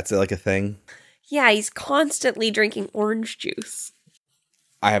 That's like a thing? Yeah, he's constantly drinking orange juice.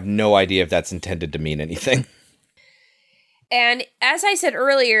 I have no idea if that's intended to mean anything. And as I said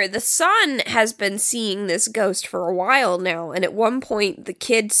earlier, the son has been seeing this ghost for a while now. And at one point, the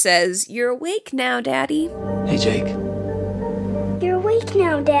kid says, "You're awake now, Daddy." Hey, Jake. You're awake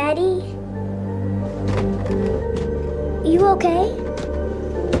now, Daddy. You okay?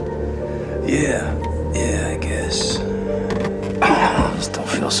 Yeah, I guess. I just don't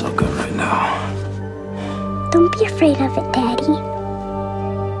feel so good right now. Don't be afraid of it, Daddy.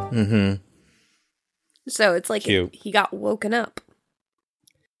 Mm-hmm. So it's like Cute. He got woken up.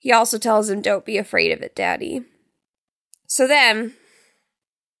 He also tells him, "Don't be afraid of it, Daddy." So then,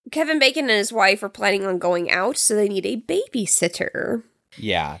 Kevin Bacon and his wife are planning on going out, so they need a babysitter.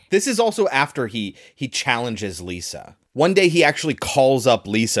 Yeah. This is also after he challenges Lisa. One day he actually calls up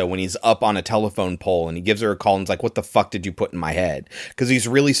Lisa when he's up on a telephone pole, and he gives her a call and is like, "What the fuck did you put in my head?" Because he's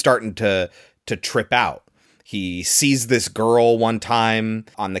really starting to trip out. He sees this girl one time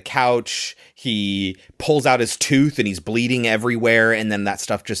on the couch. He pulls out his tooth and he's bleeding everywhere. And then that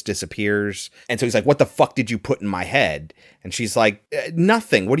stuff just disappears. And so he's like, "What the fuck did you put in my head?" And she's like,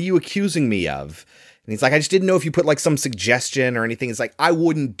 "Nothing. What are you accusing me of?" And he's like, "I just didn't know if you put like some suggestion or anything." It's like, "I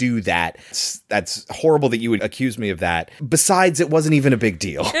wouldn't do that. That's horrible that you would accuse me of that. Besides, it wasn't even a big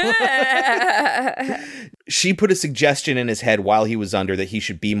deal." She put a suggestion in his head while he was under that he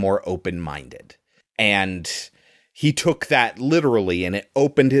should be more open-minded. And he took that literally, and it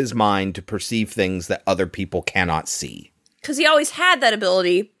opened his mind to perceive things that other people cannot see. Because he always had that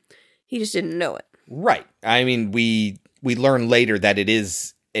ability. He just didn't know it. Right. I mean, we learn later that it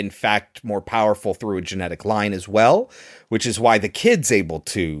is, in fact, more powerful through a genetic line as well, which is why the kid's able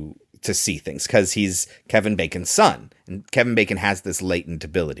to see things, because he's Kevin Bacon's son. And Kevin Bacon has this latent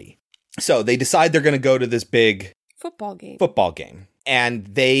ability. So they decide they're going to go to this big football game. And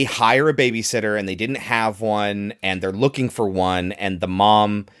they hire a babysitter, and they didn't have one, and they're looking for one, and the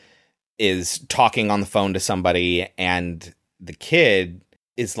mom is talking on the phone to somebody, and the kid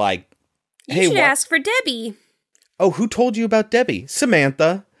is like, "Hey, you should ask for Debbie." oh, who told you about Debbie?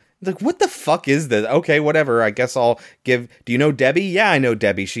 Samantha. Like, what the fuck is this? Okay, whatever. I guess I'll give... Do you know Debbie? Yeah, I know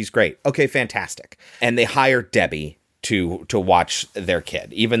Debbie. She's great. Okay, fantastic. And they hire Debbie to watch their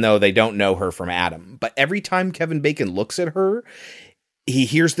kid, even though they don't know her from Adam. But every time Kevin Bacon looks at her, he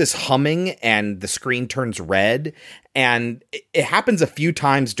hears this humming and the screen turns red. And it happens a few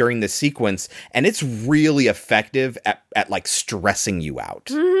times during the sequence, and it's really effective at like stressing you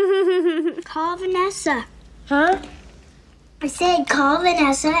out. Call Vanessa. Huh? I said call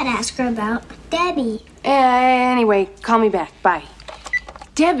Vanessa and ask her about Debbie. Anyway, call me back. Bye.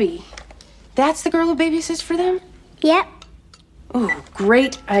 Debbie? That's the girl who babysits for them? Yep. Oh,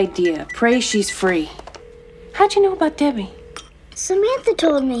 great idea. Pray she's free. How'd you know about Debbie? Samantha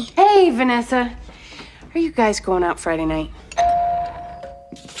told me. Hey, Vanessa. Are you guys going out Friday night?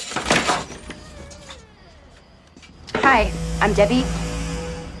 Hi, I'm Debbie.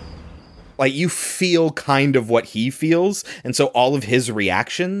 Like, you feel kind of what he feels, and so all of his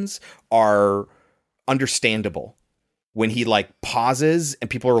reactions are understandable. When he, like, pauses, and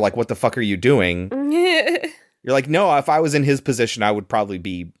people are like, what the fuck are you doing? You're like, no, if I was in his position, I would probably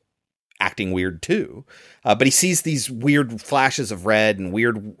be acting weird, too. But he sees these weird flashes of red and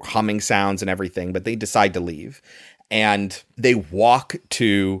weird humming sounds and everything, but they decide to leave. And they walk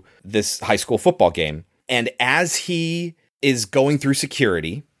to this high school football game. And as he is going through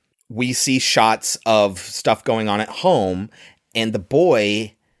security... we see shots of stuff going on at home, and the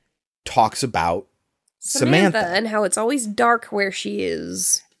boy talks about Samantha and how it's always dark where she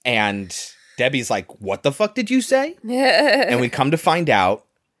is. And Debbie's like, what the fuck did you say? And we come to find out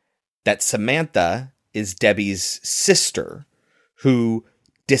that Samantha is Debbie's sister who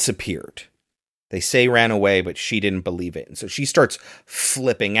disappeared. They say ran away, but she didn't believe it. And so she starts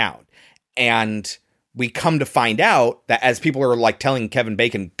flipping out. And we come to find out that as people are like telling Kevin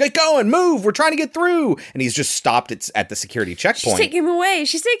Bacon, get going, move, we're trying to get through. And he's just stopped at the security checkpoint. She's taking him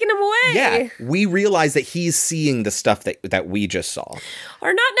away. Yeah. We realize that he's seeing the stuff that we just saw.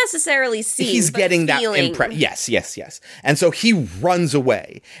 Or not necessarily seeing, he's getting feeling. that impression. Yes. And so he runs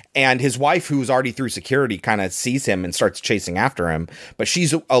away. And his wife, who's already through security, kind of sees him and starts chasing after him. But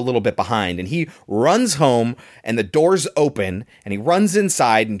she's a little bit behind. And he runs home and the door's open. And he runs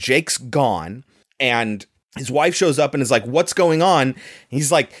inside and Jake's gone. And his wife shows up and is like, what's going on? And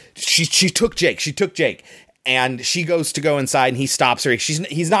he's like, she took Jake. And she goes to go inside and he stops her.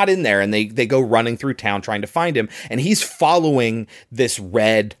 He's not in there. And they go running through town trying to find him. And he's following this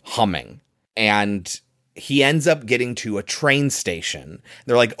red humming. And he ends up getting to a train station.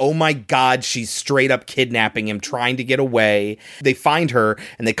 They're like, oh my God, she's straight up kidnapping him, trying to get away. They find her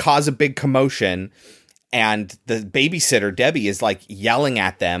and they cause a big commotion. And the babysitter, Debbie, is like yelling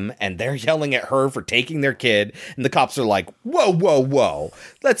at them and they're yelling at her for taking their kid. And the cops are like, whoa.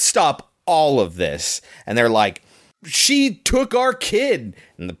 Let's stop all of this. And they're like, she took our kid.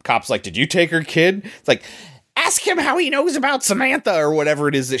 And the cop's like, did you take her kid? It's like, ask him how he knows about Samantha or whatever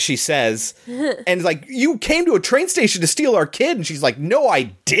it is that she says. And it's like, you came to a train station to steal our kid. And she's like, no, I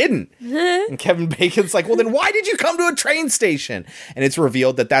didn't. And Kevin Bacon's like, well, then why did you come to a train station? And it's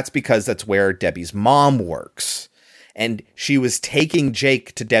revealed that that's because that's where Debbie's mom works. And she was taking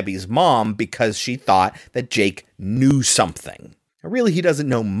Jake to Debbie's mom because she thought that Jake knew something. Really, he doesn't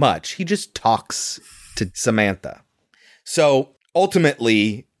know much. He just talks to Samantha. So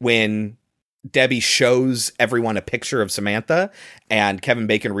ultimately, when Debbie shows everyone a picture of Samantha and Kevin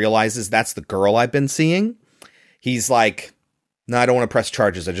Bacon realizes that's the girl I've been seeing, he's like, no, I don't want to press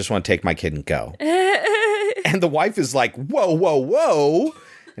charges. I just want to take my kid and go. And the wife is like, whoa.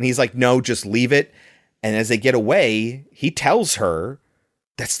 And he's like, no, just leave it. And as they get away, he tells her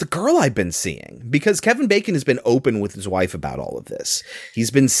that's the girl I've been seeing, because Kevin Bacon has been open with his wife about all of this. He's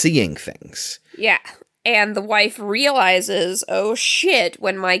been seeing things. Yeah. And the wife realizes, oh shit,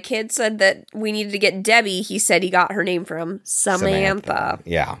 when my kid said that we needed to get Debbie, he said he got her name from Samantha.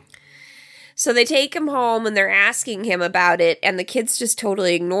 Yeah. So they take him home and they're asking him about it, and the kid's just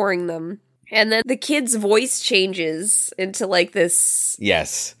totally ignoring them. And then the kid's voice changes into like this...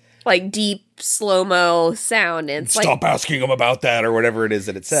 Yes. Like deep, slow-mo sound. And it's stop like, asking him about that or whatever it is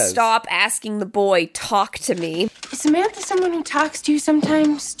that it says. Stop asking the boy, talk to me. Is Samantha someone who talks to you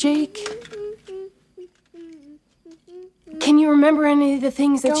sometimes, Jake? Can you remember any of the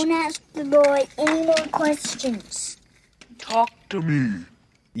things that Don't ask the boy any more questions. Talk to me.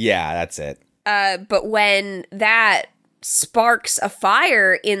 Yeah, that's it. But when that sparks a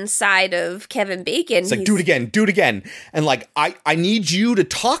fire inside of Kevin Bacon, it's like, do it again. And like, I need you to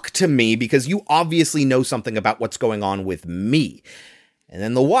talk to me because you obviously know something about what's going on with me. And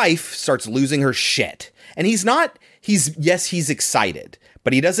then the wife starts losing her shit. And he's excited,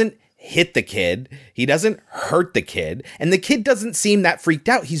 but he doesn't hit the kid. He doesn't hurt the kid. And the kid doesn't seem that freaked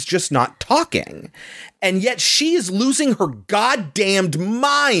out. He's just not talking. And yet she is losing her goddamned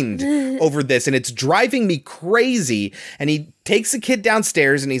mind over this. And it's driving me crazy. And he takes the kid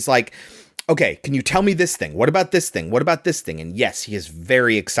downstairs and he's like, okay, can you tell me this thing? What about this thing? What about this thing? And yes, he is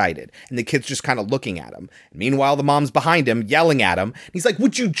very excited. And the kid's just kind of looking at him. And meanwhile, the mom's behind him, yelling at him. And he's like,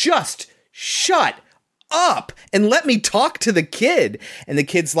 would you just shut up and let me talk to the kid? And the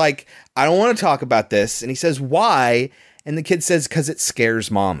kid's like, I don't want to talk about this. And he says, why? And the kid says, because it scares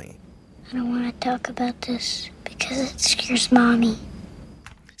mommy. I don't want to talk about this because it scares mommy.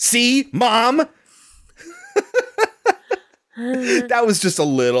 See, Mom? That was just a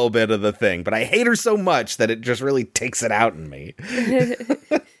little bit of the thing, but I hate her so much that it just really takes it out in me.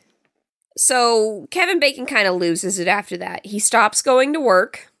 So Kevin Bacon kind of loses it after that. He stops going to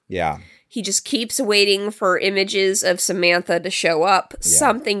work. Yeah. He just keeps waiting for images of Samantha to show up,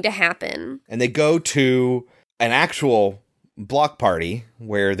 something to happen. And they go to an actual block party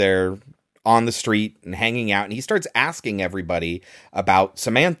where they're on the street and hanging out, and he starts asking everybody about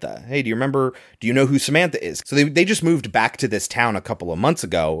Samantha. Hey, do you know who Samantha is? So they just moved back to this town a couple of months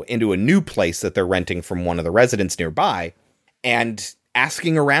ago into a new place that they're renting from one of the residents nearby, and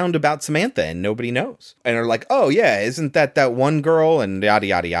asking around about Samantha, and nobody knows. And they're like, oh yeah, isn't that one girl? And yada,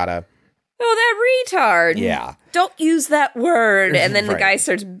 yada, yada. Oh, that retard. Yeah. Don't use that word. And then the Right. guy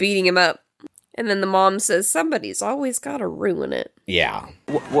starts beating him up. And then the mom says, somebody's always got to ruin it. Yeah.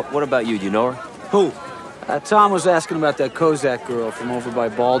 What about you? Do you know her? Who? Tom was asking about that Kozak girl from over by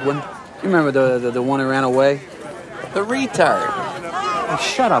Baldwin. You remember the one who ran away? The retard. Hey,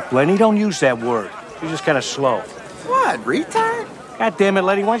 shut up, Lenny. Don't use that word. You're just kind of slow. What, retard? God damn it,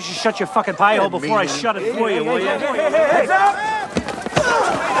 Lenny. Why don't you shut your fucking pie hole before I shut it for you, will you? Hey,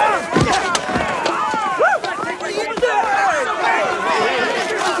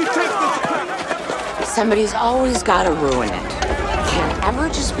 Somebody's always got to ruin it. Can't ever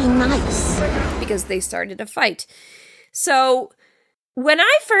just be nice. Because they started a fight. So, when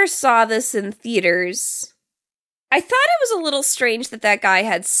I first saw this in theaters, I thought it was a little strange that guy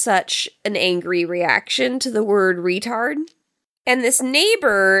had such an angry reaction to the word retard. And this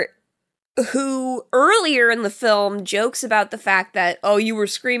neighbor, who earlier in the film jokes about the fact that, oh, you were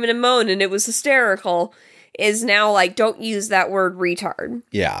screaming and moaning, it was hysterical, is now like, don't use that word retard.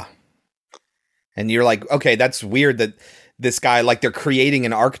 Yeah. And you're like, okay, that's weird that this guy, like, they're creating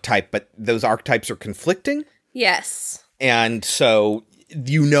an archetype, but those archetypes are conflicting. Yes. And so,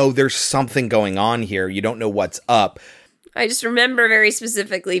 there's something going on here. You don't know what's up. I just remember very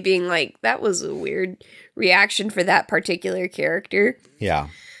specifically being like, that was a weird reaction for that particular character. Yeah.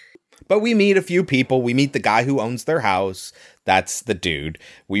 But we meet a few people. We meet the guy who owns their house. That's the dude.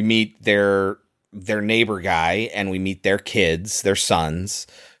 We meet their neighbor guy, and we meet their kids, their sons,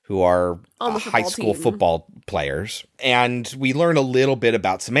 who are high school football players. And we learn a little bit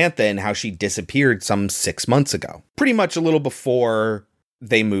about Samantha and how she disappeared some 6 months ago. Pretty much a little before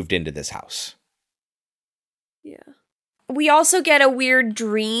they moved into this house. Yeah. We also get a weird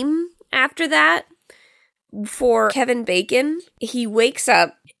dream after that for Kevin Bacon. He wakes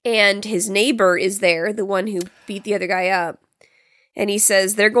up and his neighbor is there, the one who beat the other guy up. And he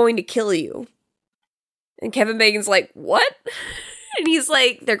says, they're going to kill you. And Kevin Bacon's like, what? And he's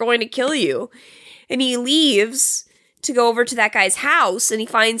like, they're going to kill you. And he leaves to go over to that guy's house, and he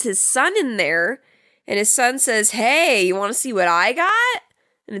finds his son in there. And his son says, hey, you want to see what I got?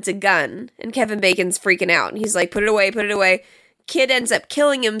 And it's a gun. And Kevin Bacon's freaking out. And he's like, put it away, put it away. Kid ends up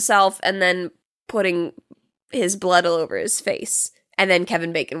killing himself and then putting his blood all over his face. And then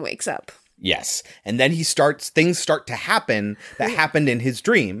Kevin Bacon wakes up. Yes. And then things start to happen that happened in his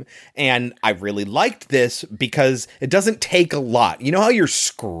dream. And I really liked this because it doesn't take a lot. You know how you're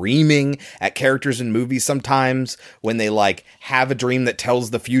screaming at characters in movies sometimes when they like have a dream that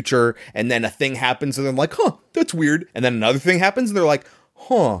tells the future and then a thing happens and they're like, huh, that's weird. And then another thing happens and they're like,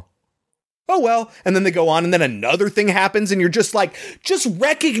 huh. Oh, well, and then they go on and then another thing happens and you're just like, just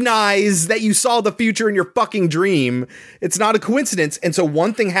recognize that you saw the future in your fucking dream. It's not a coincidence. And so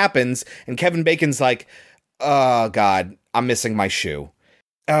one thing happens and Kevin Bacon's like, oh, God, I'm missing my shoe.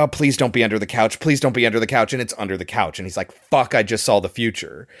 Oh, please don't be under the couch. Please don't be under the couch. And it's under the couch. And he's like, fuck, I just saw the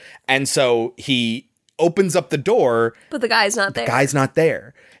future. And so he opens up the door. But the guy's not there. The guy's not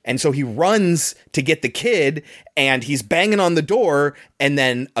there. And so he runs to get the kid and he's banging on the door and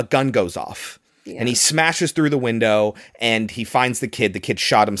then a gun goes off. Yeah. And he smashes through the window and he finds the kid. The kid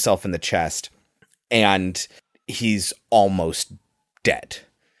shot himself in the chest and he's almost dead.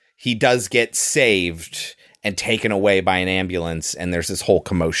 He does get saved and taken away by an ambulance and there's this whole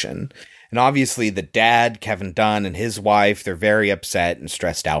commotion. And obviously the dad, Kevin Dunn, and his wife, they're very upset and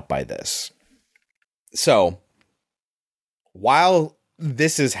stressed out by this. So while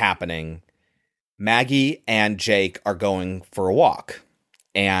this is happening, Maggie and Jake are going for a walk.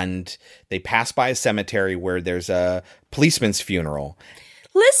 And they pass by a cemetery where there's a policeman's funeral.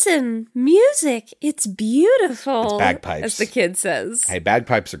 Listen, music, it's beautiful. It's bagpipes. As the kid says. Hey,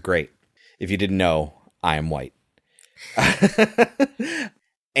 bagpipes are great. If you didn't know, I am white.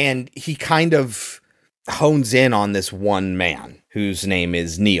 And he kind of hones in on this one man whose name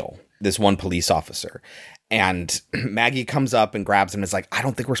is Neil, this one police officer. And Maggie comes up and grabs him and is like, I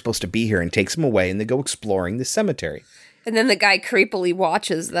don't think we're supposed to be here, and takes him away, and they go exploring the cemetery. And then the guy creepily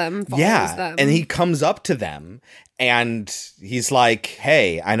watches them, follows them. And he comes up to them and he's like,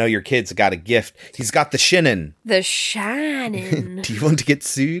 hey, I know your kid's got a gift. He's got the shinin. The shinin. Do you want to get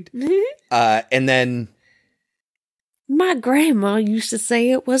sued? And then... My grandma used to say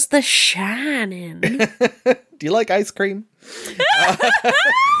it was the shinin. Do you like ice cream?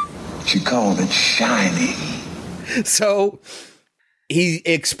 She called it shiny. So... he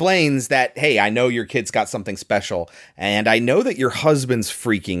explains that, hey, I know your kid's got something special, and I know that your husband's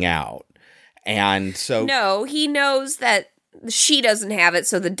freaking out. And so... No, he knows that she doesn't have it,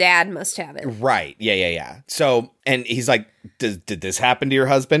 so the dad must have it. Right. Yeah. So, and he's like, did this happen to your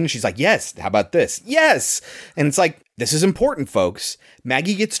husband? She's like, yes. How about this? Yes. And it's like, this is important, folks.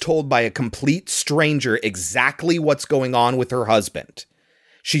 Maggie gets told by a complete stranger exactly what's going on with her husband.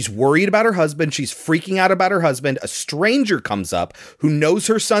 She's worried about her husband. She's freaking out about her husband. A stranger comes up who knows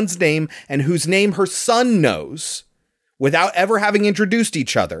her son's name and whose name her son knows without ever having introduced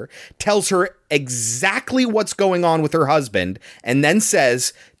each other, tells her exactly what's going on with her husband, and then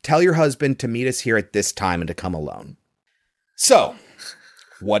says, tell your husband to meet us here at this time and to come alone. So,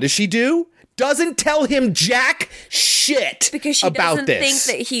 what does she do? Doesn't tell him jack shit because she about doesn't this.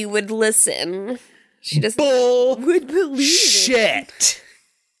 think that he would listen. She doesn't would believe shit.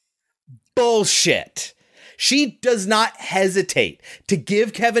 Bullshit. She does not hesitate to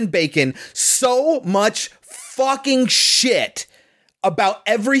give Kevin Bacon so much fucking shit about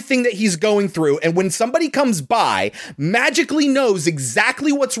everything that he's going through. And when somebody comes by, magically knows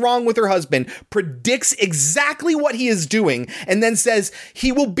exactly what's wrong with her husband, predicts exactly what he is doing, and then says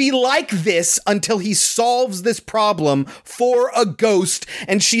he will be like this until he solves this problem for a ghost.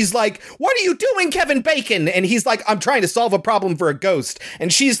 And she's like, what are you doing, Kevin Bacon? And he's like, I'm trying to solve a problem for a ghost.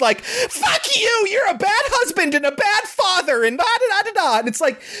 And she's like, fuck you, you're a bad husband and a bad father and da-da-da-da-da. And it's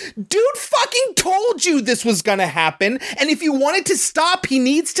like, dude fucking told you this was gonna happen. And if you wanted to stop, he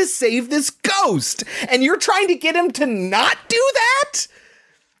needs to save this ghost. And you're trying to get him to not do that?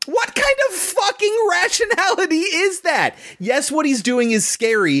 What kind of fucking rationality is that? Yes, what he's doing is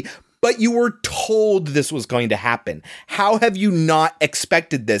scary, but you were told this was going to happen. How have you not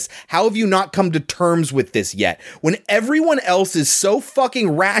expected this? How have you not come to terms with this yet? When everyone else is so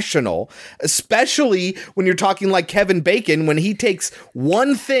fucking rational, especially when you're talking like Kevin Bacon, when he takes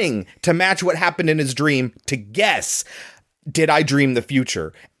one thing to match what happened in his dream to guess, did I dream the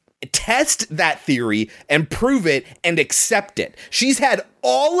future? Test that theory and prove it and accept it. She's had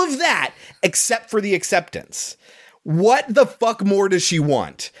all of that except for the acceptance. What the fuck more does she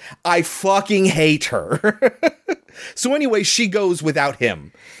want? I fucking hate her. So anyway, she goes without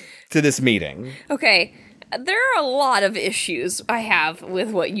him to this meeting. Okay. There are a lot of issues I have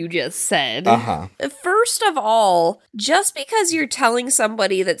with what you just said. First of all, just because you're telling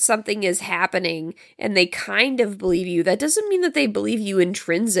somebody that something is happening and they kind of believe you, that doesn't mean that they believe you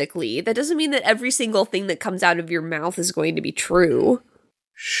intrinsically. That doesn't mean that every single thing that comes out of your mouth is going to be true.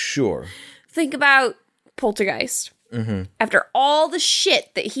 Sure. Think about Poltergeist. After all the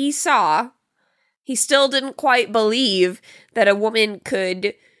shit that he saw, he still didn't quite believe that a woman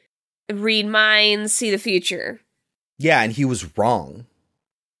could read minds, see the future. Yeah, and he was wrong.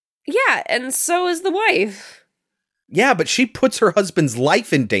 Yeah, and so is the wife. Yeah, but she puts her husband's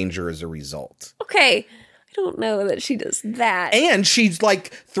life in danger as a result. Okay, I don't know that she does that. And she's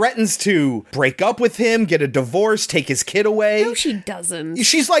like threatens to break up with him, get a divorce, take his kid away. No, she doesn't.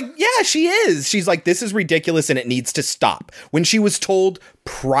 She's like, yeah, she is. She's like, this is ridiculous and it needs to stop. When she was told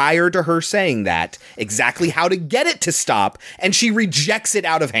prior to her saying that exactly how to get it to stop, and she rejects it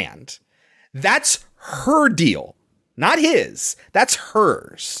out of hand. That's her deal, not his. That's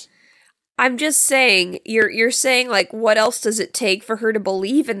hers. I'm just saying, you're saying, like, what else does it take for her to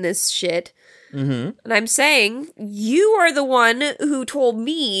believe in this shit? And I'm saying, you are the one who told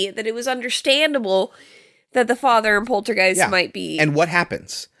me that it was understandable that the father in Poltergeist might be. And what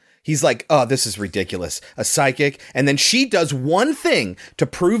happens? He's like, oh, this is ridiculous. A psychic. And then she does one thing to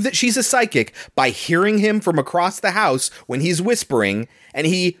prove that she's a psychic by hearing him from across the house when he's whispering. And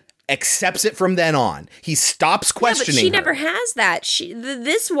he accepts it from then on. He stops questioning but she her. never has that.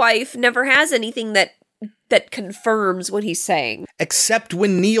 This wife never has anything that confirms what he's saying. Except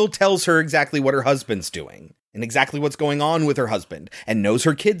when Neil tells her exactly what her husband's doing and exactly what's going on with her husband and knows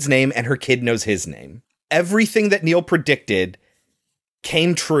her kid's name and her kid knows his name. Everything that Neil predicted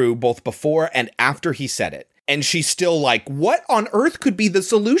came true both before and after he said it. And she's still like, what on earth could be the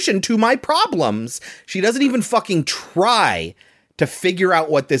solution to my problems? She doesn't even fucking try to figure out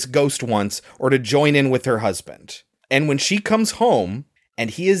what this ghost wants or to join in with her husband. And when she comes home and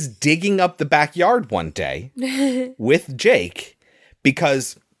he is digging up the backyard one day with Jake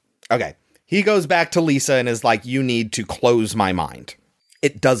because, okay, he goes back to Lisa and is like, you need to close my mind.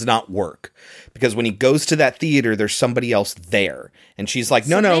 It does not work because when he goes to that theater, there's somebody else there. And she's like,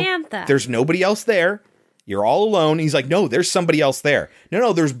 no, there's nobody else there. You're all alone. He's like, no, there's somebody else there.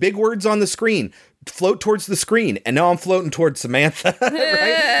 No, there's big words on the screen. Float towards the screen. And now I'm floating towards Samantha. Right?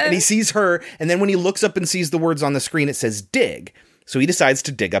 And he sees her. And then when he looks up and sees the words on the screen, it says dig. So he decides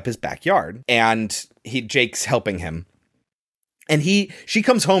to dig up his backyard. And Jake's helping him. And she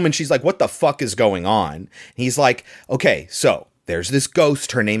comes home and she's like, what the fuck is going on? And he's like, okay, so there's this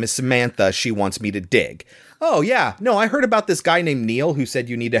ghost. Her name is Samantha. She wants me to dig. Oh, yeah. No, I heard about this guy named Neil who said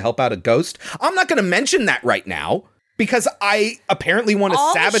you need to help out a ghost. I'm not going to mention that right now because I apparently want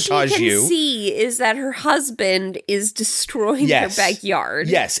to sabotage you. All she can see is that her husband is destroying her backyard.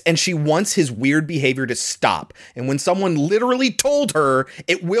 Yes, and she wants his weird behavior to stop. And when someone literally told her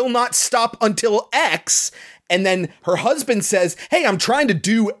it will not stop until X, and then her husband says, hey, I'm trying to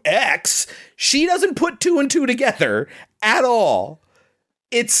do X, she doesn't put two and two together at all.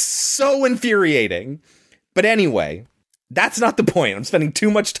 It's so infuriating. But anyway, that's not the point. I'm spending too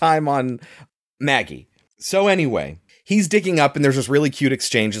much time on Maggie. So anyway, he's digging up and there's this really cute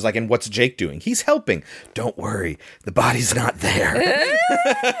exchange. It's like, and what's Jake doing? He's helping. Don't worry, the body's not there.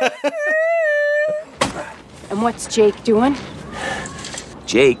 And what's Jake doing?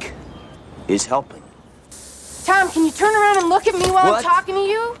 Jake is helping. Tom, can you turn around and look at me while What? I'm talking to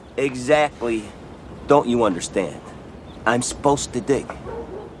you? Exactly. Don't you understand? I'm supposed to dig.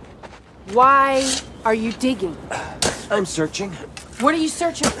 Why are you digging? I'm searching. What are you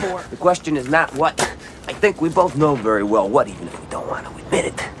searching for? The question is not what. I think we both know very well what, even if we don't want to admit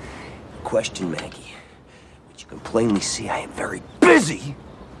it. The question, Maggie, which you can plainly see I am very busy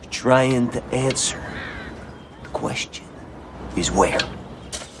trying to answer. The question is where?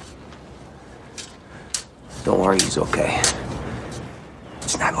 Don't worry, he's okay.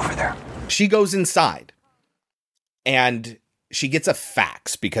 It's not over there. She goes inside and she gets a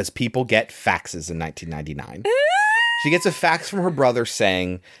fax because people get faxes in 1999. She gets a fax from her brother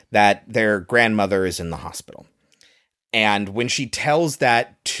saying that their grandmother is in the hospital. And when she tells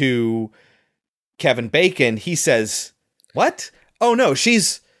that to Kevin Bacon, he says, what? Oh, no,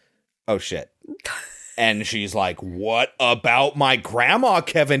 oh, shit. And she's like, what about my grandma,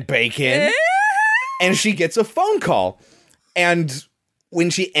 Kevin Bacon? And she gets a phone call. And when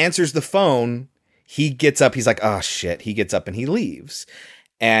she answers the phone, he gets up. He's like, oh, shit. He gets up and he leaves.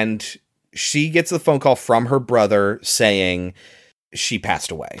 And she gets the phone call from her brother saying she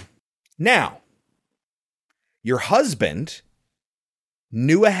passed away. Now, your husband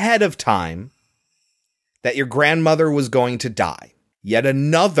knew ahead of time that your grandmother was going to die. Yet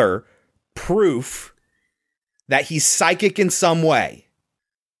another proof that he's psychic in some way.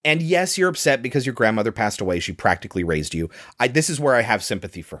 And yes, you're upset because your grandmother passed away. She practically raised you. This is where I have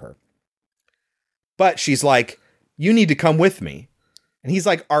sympathy for her. But she's like, you need to come with me. And he's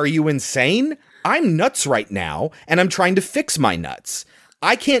like, are you insane? I'm nuts right now, and I'm trying to fix my nuts.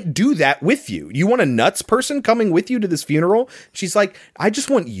 I can't do that with you. You want a nuts person coming with you to this funeral? She's like, I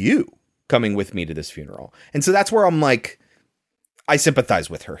just want you coming with me to this funeral. And so that's where I'm like, I sympathize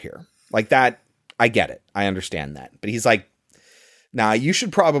with her here. Like that, I get it. I understand that. But he's like, nah, you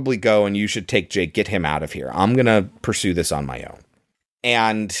should probably go and you should take Jake, get him out of here. I'm going to pursue this on my own.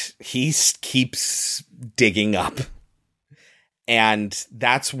 And he keeps digging up. And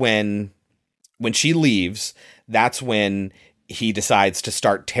that's when she leaves, that's when he decides to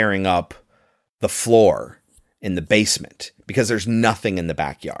start tearing up the floor in the basement because there's nothing in the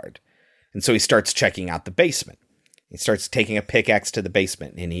backyard. And so he starts checking out the basement. He starts taking a pickaxe to the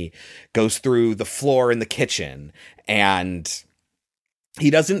basement and he goes through the floor in the kitchen and he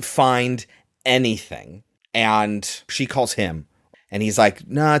doesn't find anything. And she calls him and he's like,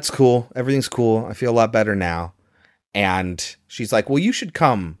 nah, it's cool. Everything's cool. I feel a lot better now. And she's like, well, you should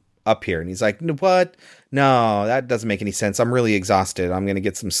come up here. And he's like, what? No, that doesn't make any sense. I'm really exhausted. I'm going to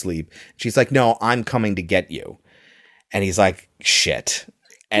get some sleep. She's like, no, I'm coming to get you. And he's like, shit.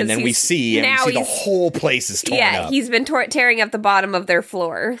 And then we see the whole place is torn up. Yeah, he's been tearing up the bottom of their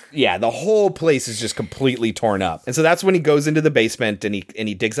floor. Yeah, the whole place is just completely torn up. And so that's when he goes into the basement and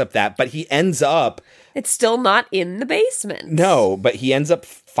he digs up that. But he ends up... It's still not in the basement. No, but he ends up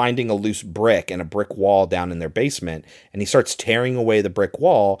finding a loose brick and a brick wall down in their basement. And he starts tearing away the brick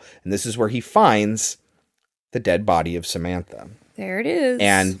wall. And this is where he finds the dead body of Samantha. There it is.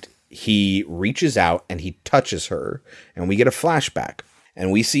 And he reaches out and he touches her. And we get a flashback. And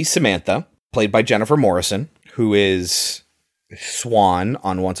we see Samantha, played by Jennifer Morrison, who is Swan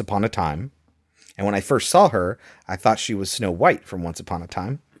on Once Upon a Time. And when I first saw her, I thought she was Snow White from Once Upon a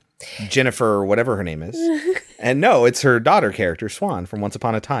Time. Jennifer, whatever her name is. And no, it's her daughter character, Swan, from Once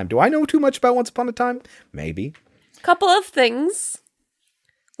Upon a Time. Do I know too much about Once Upon a Time? Maybe. Couple of things.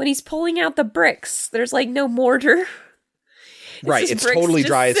 When he's pulling out the bricks, there's like no mortar. Right, it's totally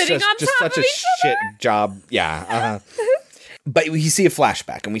dry. It's just such a shit job. Yeah. But we see a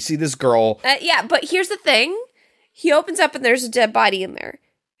flashback, and we see this girl. Yeah, but here's the thing. He opens up, and there's a dead body in there.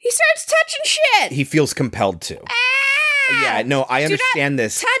 He starts touching shit. He feels compelled to. Yeah, no, I understand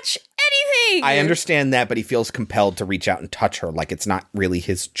this. Touch anything. I understand that, but he feels compelled to reach out and touch her, like it's not really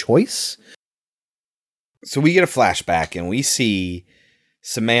his choice. So we get a flashback, and we see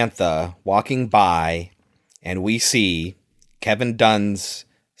Samantha walking by, and we see Kevin Dunn's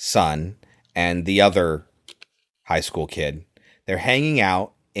son and the other high school kid. They're hanging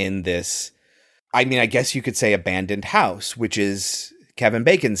out in this, I mean, I guess you could say abandoned house, which is Kevin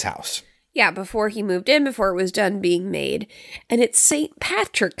Bacon's house. Yeah, before he moved in, before it was done being made. And it's St.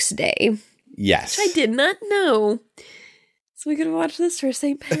 Patrick's Day. Yes. Which I did not know. So we could watch this for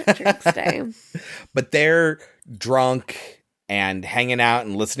St. Patrick's Day. But they're drunk and hanging out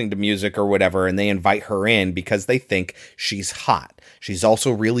and listening to music or whatever, and they invite her in because they think she's hot. She's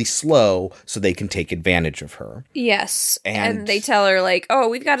also really slow, so they can take advantage of her. Yes. And they tell her, like, oh,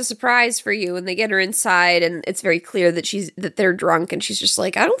 we've got a surprise for you. And they get her inside, and it's very clear that they're drunk, and she's just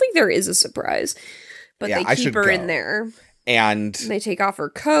like, I don't think there is a surprise. But they keep her in there. And they take off her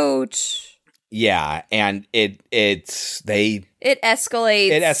coat. Yeah, and it escalates. It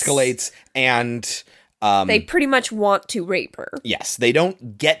escalates, and they pretty much want to rape her. Yes, they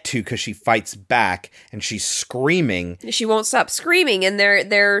don't get to because she fights back and she's screaming. She won't stop screaming, and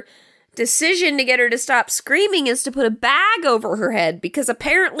their decision to get her to stop screaming is to put a bag over her head because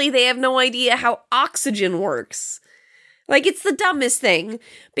apparently they have no idea how oxygen works. Like, it's the dumbest thing.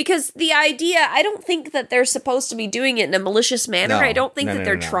 Because the idea, I don't think that they're supposed to be doing it in a malicious manner. I don't think that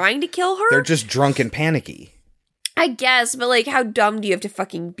they're trying to kill her. They're just drunk and panicky. I guess, but like, how dumb do you have to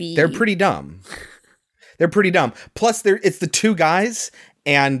fucking be? They're pretty dumb. They're pretty dumb. Plus, it's the two guys,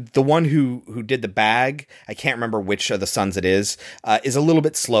 and the one who did the bag, I can't remember which of the sons it is a little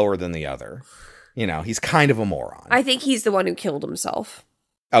bit slower than the other. You know, he's kind of a moron. I think he's the one who killed himself.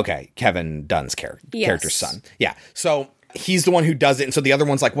 Okay, Kevin Dunn's character's son. Yeah, so he's the one who does it, and so the other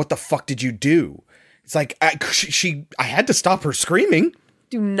one's like, what the fuck did you do? It's like, I had to stop her screaming.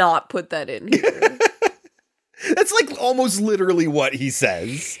 Do not put that in here. That's like almost literally what he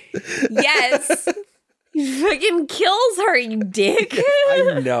says. Yes. He fucking kills her, you dick.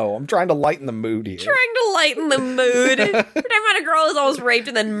 I know. I'm trying to lighten the mood here. Trying to lighten the mood. We're talking about a girl who's almost raped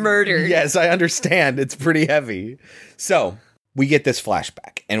and then murdered. Yes, I understand. It's pretty heavy. So, we get this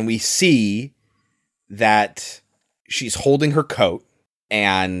flashback, and we see that she's holding her coat,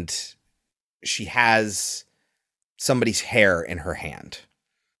 and she has somebody's hair in her hand,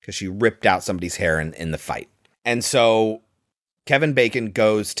 because she ripped out somebody's hair in the fight. And so, Kevin Bacon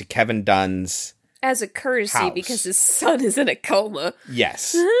goes to Kevin Dunn's as a courtesy house. Because his son is in a coma.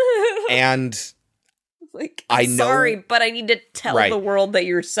 Yes. And like, I'm sorry, but I need to tell the world that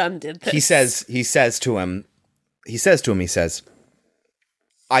your son did this. He says to him,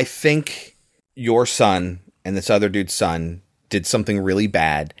 I think your son and this other dude's son did something really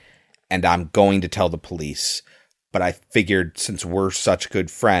bad, and I'm going to tell the police. But I figured since we're such good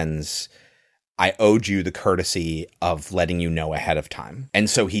friends, I owed you the courtesy of letting you know ahead of time. And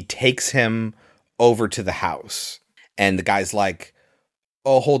so he takes him over to the house, and the guy's like,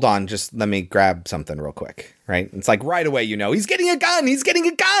 oh, hold on, just let me grab something real quick, right? It's like right away, you know, he's getting a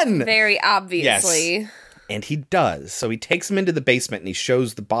gun! Very obviously. Yes. And he does. So he takes him into the basement, and he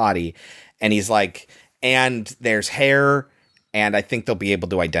shows the body, and he's like, and there's hair, and I think they'll be able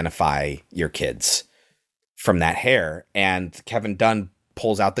to identify your kids from that hair. And Kevin Dunn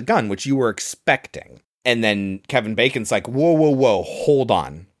pulls out the gun, which you were expecting. And then Kevin Bacon's like, whoa, hold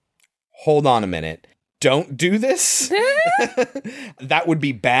on a minute. Don't do this. That would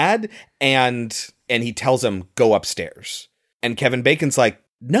be bad. And he tells him, go upstairs. And Kevin Bacon's like,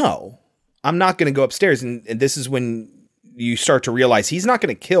 no, I'm not going to go upstairs. And this is when you start to realize he's not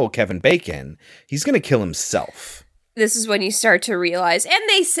going to kill Kevin Bacon. He's going to kill himself. This is when you start to realize, and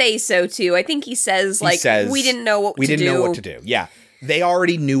they say so too. I think he says, we didn't know what to do. We didn't know what to do. Yeah. They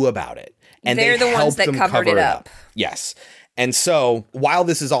already knew about it. And they're the ones that covered it up. Yes. And so while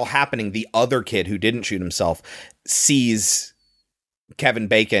this is all happening, the other kid who didn't shoot himself sees Kevin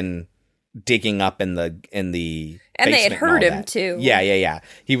Bacon digging up in the and they had heard him too. Yeah.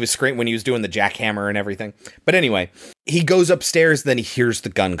 He was screaming when he was doing the jackhammer and everything. But anyway, he goes upstairs, then he hears the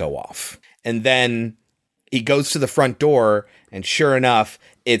gun go off. And then he goes to the front door, and sure enough,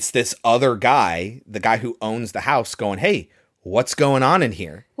 it's this other guy, the guy who owns the house, going, "Hey, what's going on in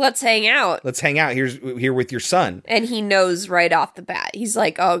here? Let's hang out. Let's hang out here with your son." And he knows right off the bat. He's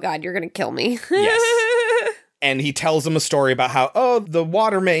like, "Oh God, you're going to kill me." Yes. And he tells him a story about how, the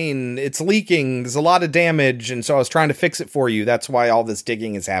water main, it's leaking. There's a lot of damage. And so I was trying to fix it for you. That's why all this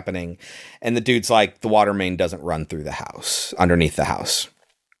digging is happening. And the dude's like, the water main doesn't run through the house, underneath the house.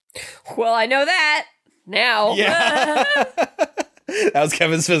 Well, I know that now. Yeah. That was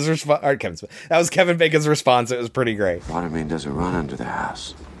Kevin Smith's response. That was Kevin Bacon's response. It was pretty great. Water main doesn't run under the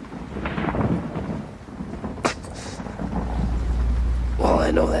house. Well, I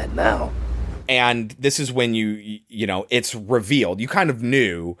know that now. And this is when it's revealed. You kind of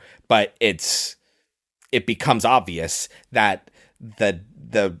knew, but it becomes obvious that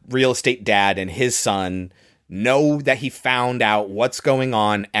the real estate dad and his son know that he found out what's going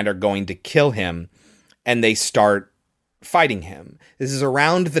on and are going to kill him, and they start fighting him. This is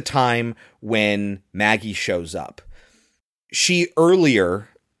around the time when Maggie shows up. She earlier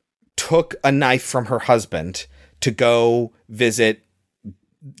took a knife from her husband to go visit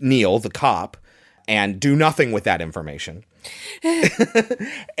Neil, the cop, and do nothing with that information.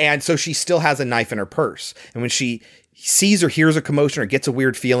 And so she still has a knife in her purse. And when she sees or hears a commotion or gets a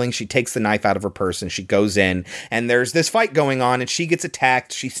weird feeling, she takes the knife out of her purse and she goes in, and there's this fight going on, and she gets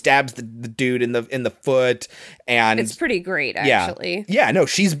attacked. She stabs the dude in the foot, and it's pretty great, actually. Yeah, no,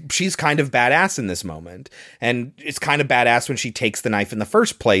 she's kind of badass in this moment, and it's kind of badass when she takes the knife in the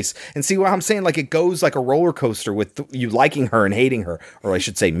first place. And see what I'm saying? Like, it goes like a roller coaster with you liking her and hating her, or I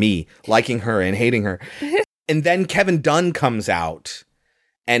should say me liking her and hating her. And then Kevin Dunn comes out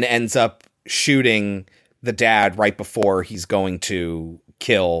and ends up shooting the dad right before he's going to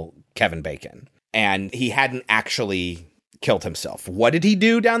kill Kevin Bacon. And he hadn't actually killed himself. What did he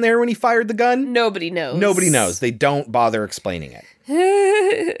do down there when he fired the gun? Nobody knows. Nobody knows. They don't bother explaining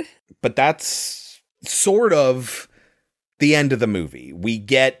it. But that's sort of the end of the movie. We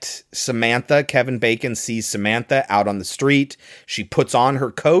get Samantha. Kevin Bacon sees Samantha out on the street. She puts on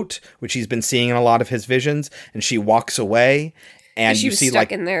her coat, which he's been seeing in a lot of his visions, and she walks away. And she you was see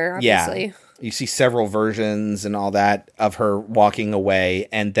stuck in there, obviously. Yeah. You see several versions and all that of her walking away,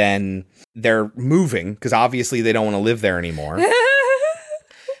 and then they're moving because obviously they don't want to live there anymore.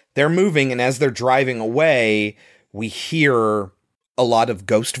 They're moving, and as they're driving away, we hear a lot of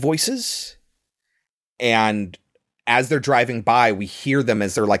ghost voices. And as they're driving by, we hear them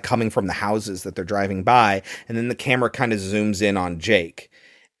as they're like coming from the houses that they're driving by. And then the camera kind of zooms in on Jake,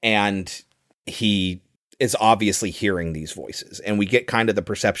 and he is obviously hearing these voices. And we get kind of the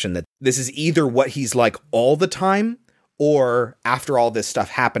perception that this is either what he's like all the time, or after all this stuff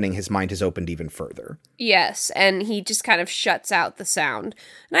happening, his mind has opened even further. Yes, and he just kind of shuts out the sound.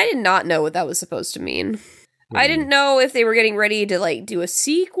 And I did not know what that was supposed to mean. I didn't know if they were getting ready to like do a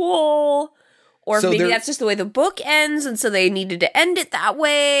sequel, or if maybe that's just the way the book ends, and so they needed to end it that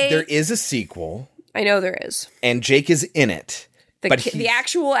way. There is a sequel. I know there is. And Jake is in it. The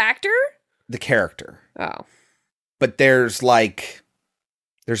actual actor? The character. Oh. But there's not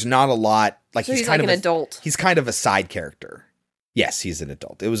a lot. Like, so he's kind like of an adult. He's kind of a side character. Yes, he's an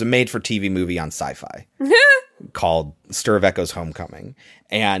adult. It was a made-for-TV movie on Sci-Fi called Stir of Echoes Homecoming.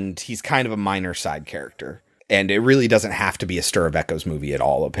 And he's kind of a minor side character. And it really doesn't have to be a Stir of Echoes movie at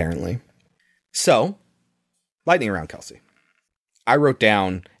all, apparently. So, lightning round, Kelsey. I wrote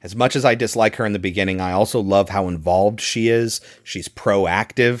down, as much as I dislike her in the beginning, I also love how involved she is. She's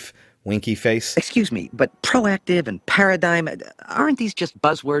proactive. Winky face. Excuse me, but proactive and paradigm, aren't these just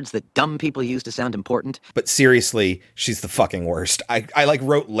buzzwords that dumb people use to sound important? But seriously, she's the fucking worst. I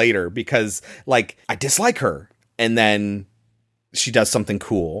wrote later because, I dislike her. And then she does something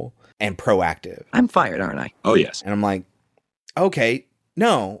cool and proactive. I'm fired, aren't I? Oh, yes. And I'm like, okay,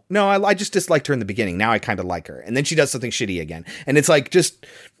 no, I just disliked her in the beginning. Now I kind of like her. And then she does something shitty again. And it's like just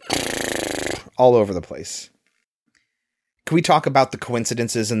all over the place. Can we talk about the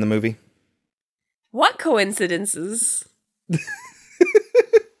coincidences in the movie? What coincidences?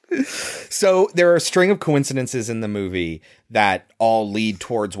 So there are a string of coincidences in the movie that all lead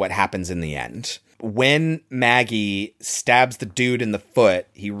towards what happens in the end. when Maggie stabs the dude in the foot,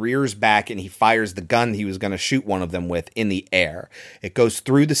 he rears back and he fires the gun he was going to shoot one of them with in the air. It goes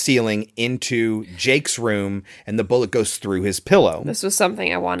through the ceiling into Jake's room, and the bullet goes through his pillow. This was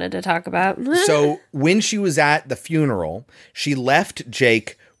something I wanted to talk about. So when she was at the funeral, she left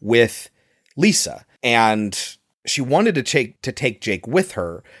Jake with Lisa, and she wanted to take Jake with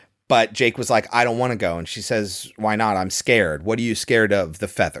her, but Jake was like, I don't want to go. And she says, why not? I'm scared. What are you scared of? The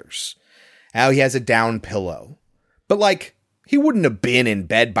feathers. Now he has a down pillow. But like, he wouldn't have been in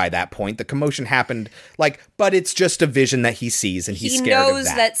bed by that point. The commotion happened, but it's just a vision that he sees, and he's scared of that. He knows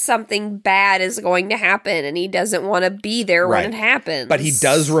that something bad is going to happen, and he doesn't want to be there when it happens. But he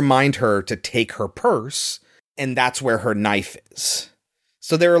does remind her to take her purse, and that's where her knife is.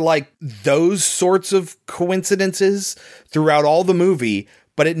 So there are those sorts of coincidences throughout all the movie,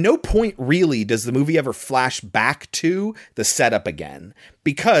 but at no point really does the movie ever flash back to the setup again.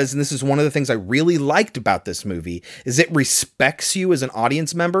 Because, and this is one of the things I really liked about this movie, is it respects you as an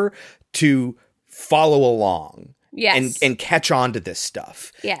audience member to follow along. Yes. And catch on to this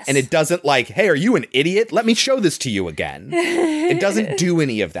stuff. Yes. And it doesn't hey, are you an idiot? Let me show this to you again. It doesn't do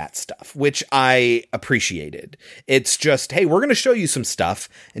any of that stuff, which I appreciated. It's just, hey, we're going to show you some stuff,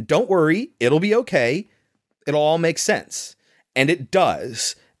 and don't worry, it'll be okay. It'll all make sense. And it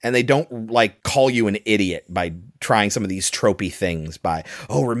does. And they don't call you an idiot by trying some of these tropey things by,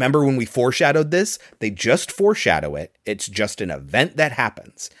 oh, remember when we foreshadowed this? They just foreshadow it. It's just an event that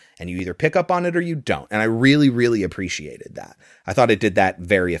happens. And you either pick up on it or you don't. And I really, really appreciated that. I thought it did that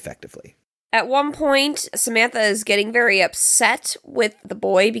very effectively. At one point, Samantha is getting very upset with the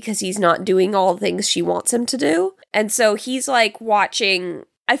boy because he's not doing all the things she wants him to do. And so he's watching...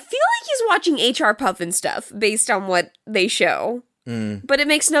 I feel like he's watching HR Puffin stuff based on what they show. But it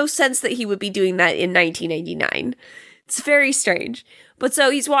makes no sense that he would be doing that in 1989. It's very strange. But so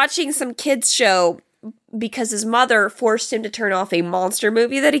he's watching some kids show because his mother forced him to turn off a monster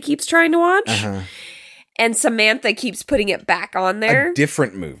movie that he keeps trying to watch. Uh-huh. And Samantha keeps putting it back on there. A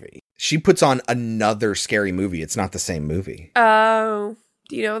different movie. She puts on another scary movie. It's not the same movie. Oh.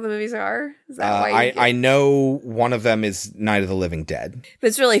 Do you know what the movies are? Is that why I know one of them is Night of the Living Dead. But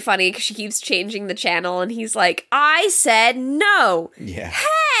it's really funny because she keeps changing the channel and he's like, I said no. Yeah.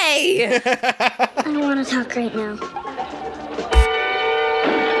 Hey! I don't want to talk right now.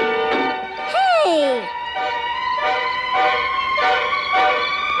 Hey!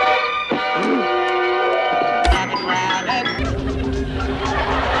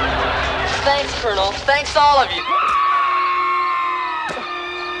 Thanks, Colonel. Thanks, all of you.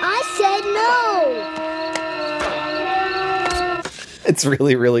 I said no. It's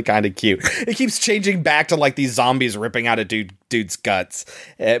really, really kind of cute. It keeps changing back to these zombies ripping out a dude's guts.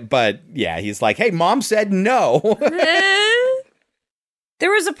 But yeah, he's like, hey, Mom said no.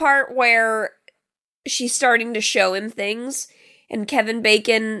 There was a part where she's starting to show him things and Kevin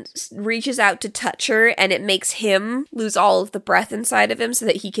Bacon reaches out to touch her and it makes him lose all of the breath inside of him so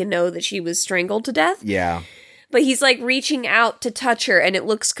that he can know that she was strangled to death. Yeah. But he's reaching out to touch her and it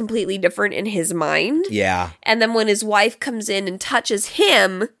looks completely different in his mind. Yeah. And then when his wife comes in and touches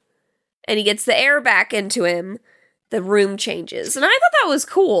him and he gets the air back into him, the room changes. And I thought that was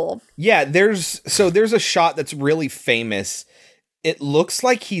cool. Yeah, there's a shot that's really famous. It looks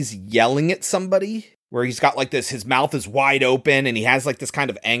like he's yelling at somebody where he's got his mouth is wide open and he has this kind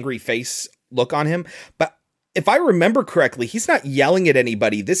of angry face look on him. But if I remember correctly, he's not yelling at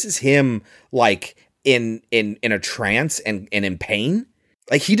anybody. This is him in a trance and in pain.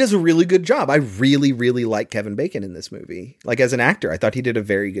 He does a really good job. I really, really like Kevin Bacon in this movie. As an actor, I thought he did a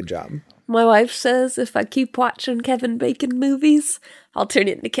very good job. My wife says if I keep watching Kevin Bacon movies, I'll turn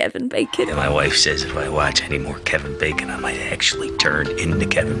into Kevin Bacon. Yeah, my wife says if I watch any more Kevin Bacon, I might actually turn into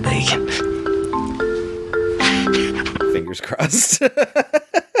Kevin Bacon. Fingers crossed.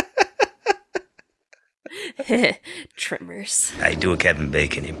 Tremors. I do a Kevin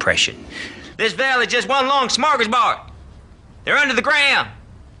Bacon impression. This valley's just one long smorgasbord. They're under the ground.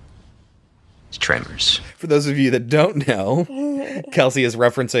 It's Tremors. For those of you that don't know, Kelsey is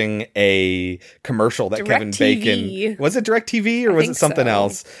referencing a commercial that Kevin Bacon... Was it DirecTV or was it something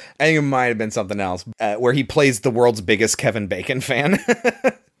else? I think it might have been something else, where he plays the world's biggest Kevin Bacon fan.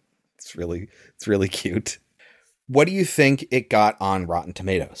 It's really cute. What do you think it got on Rotten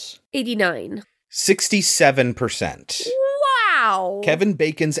Tomatoes? 89. 67%. Wow. Kevin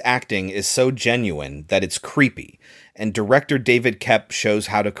Bacon's acting is so genuine that it's creepy, and director David Koepp shows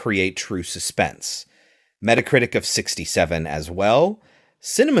how to create true suspense. Metacritic of 67 as well.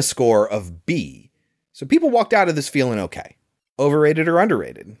 Cinema score of B. So people walked out of this feeling okay. Overrated or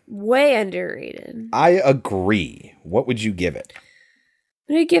underrated? Way underrated. I agree. What would you give it?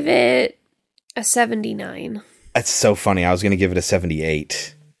 I'm going to give it A 79. That's so funny. I was going to give it a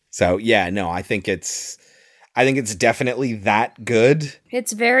 78. So yeah, no, I think it's definitely that good.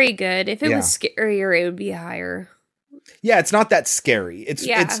 It's very good. If it was scarier, it would be higher. Yeah, it's not that scary. It's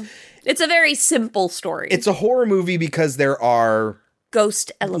a very simple story. It's a horror movie because there are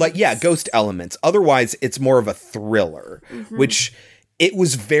ghost elements. Ghost elements. Otherwise, it's more of a thriller, which it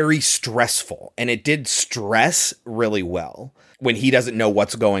was very stressful, and it did stress really well when he doesn't know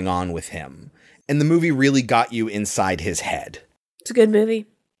what's going on with him. And the movie really got you inside his head. It's a good movie.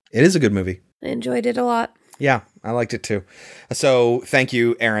 It is a good movie. I enjoyed it a lot. Yeah, I liked it too. So thank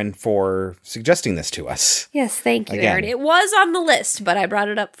you, Aaron, for suggesting this to us. Yes, thank you, Aaron. It was on the list, but I brought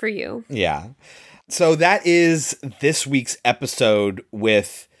it up for you. Yeah. So that is this week's episode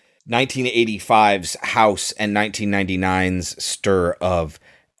with 1985's House and 1999's Stir of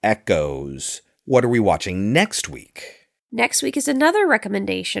Echoes. What are we watching next week? Next week is another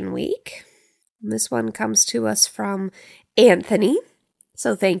recommendation week. This one comes to us from Anthony.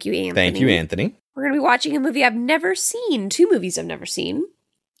 So thank you, Anthony. Thank you, Anthony. We're going to be watching a movie I've never seen. 2 movies I've never seen.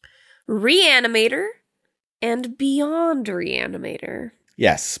 Reanimator and Beyond Reanimator.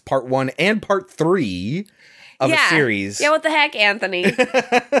 Yes, part 1 and part 3 of a series. Yeah, what the heck, Anthony?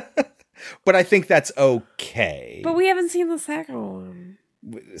 But I think that's okay. But we haven't seen the second one.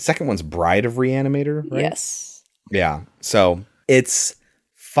 Second one's Bride of Reanimator, right? Yes. Yeah, so it's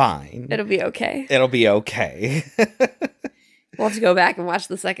fine. It'll be okay. It'll be okay. We'll have to go back and watch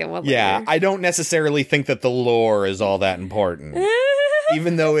the second one later. Yeah, I don't necessarily think that the lore is all that important.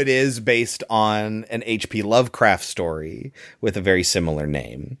 Even though it is based on an H.P. Lovecraft story with a very similar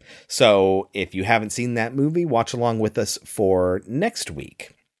name. So if you haven't seen that movie, watch along with us for next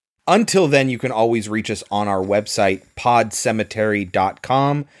week. Until then, you can always reach us on our website,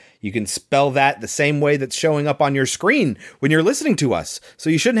 podcemetery.com. You can spell that the same way that's showing up on your screen when you're listening to us. So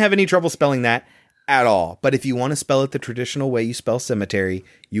you shouldn't have any trouble spelling that at all. But if you want to spell it the traditional way you spell cemetery,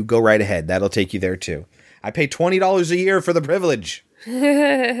 you go right ahead. That'll take you there too. I pay $20 a year for the privilege.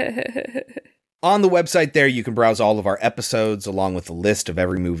 On the website there, you can browse all of our episodes along with a list of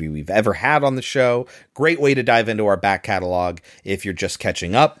every movie we've ever had on the show. Great way to dive into our back catalog if you're just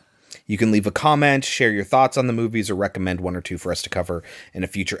catching up. You can leave a comment, share your thoughts on the movies, or recommend one or two for us to cover in a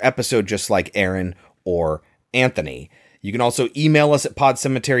future episode, just like Aaron or Anthony. You can also email us at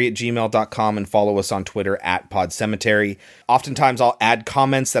podcemetery@gmail.com and follow us on Twitter at podcemetery. Oftentimes I'll add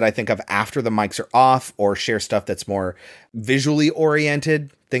comments that I think of after the mics are off, or share stuff that's more visually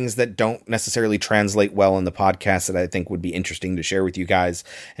oriented, things that don't necessarily translate well in the podcast that I think would be interesting to share with you guys.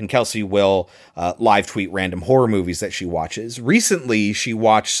 And Kelsey will live tweet random horror movies that she watches. Recently, she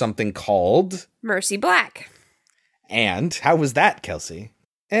watched something called Mercy Black. And how was that, Kelsey?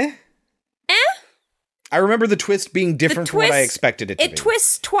 I remember the twist being different from what I expected it to be. It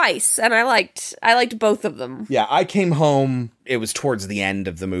twists twice, and I liked both of them. Yeah, I came home, it was towards the end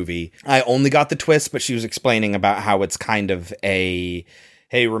of the movie. I only got the twist, but she was explaining about how it's kind of a,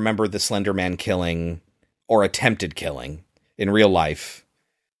 hey, remember the Slender Man killing, or attempted killing, in real life.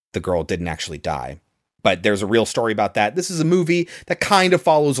 The girl didn't actually die. But there's a real story about that. This is a movie that kind of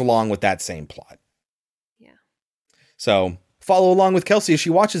follows along with that same plot. Yeah. So follow along with Kelsey as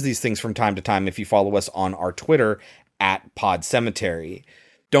she watches these things from time to time if you follow us on our Twitter at podcemetery.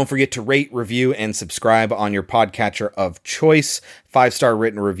 Don't forget to rate, review, and subscribe on your podcatcher of choice. 5-star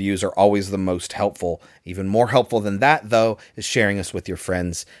written reviews are always the most helpful. Even more helpful than that, though, is sharing us with your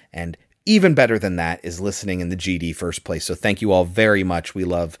friends. And even better than that is listening in the GD first place. So thank you all very much. We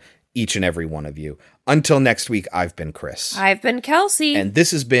love each and every one of you. Until next week, I've been Chris. I've been Kelsey. And this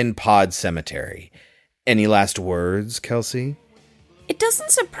has been Pod Cemetery. Any last words, Kelsey? It doesn't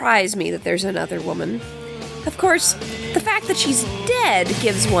surprise me that there's another woman. Of course, the fact that she's dead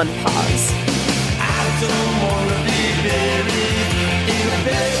gives one pause. I don't wanna be buried in a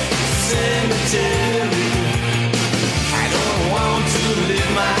pet cemetery. I don't want to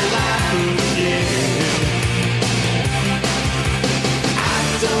live my life again. I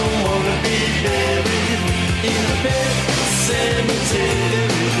don't wanna be buried in a pet cemetery.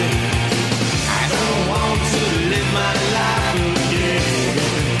 I don't want to live my life again.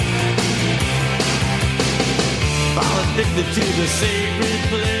 I'm addicted to the sacred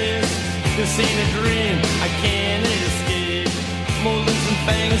place. This ain't a dream, I can't escape. Molars and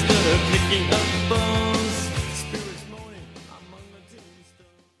fangs that are picking up bones. Spirits moaning among the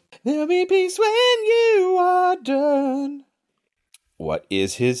tombstones. There'll be peace when you are done. What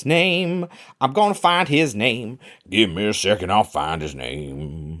is his name? I'm gonna find his name. Give me a second, I'll find his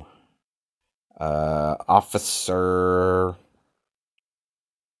name. Officer...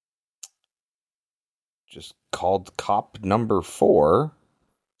 just called cop number 4.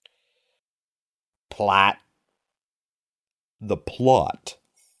 plot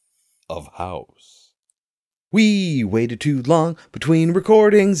of House. We waited too long between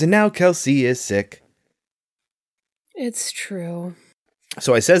recordings, and now Kelsey is sick. It's true.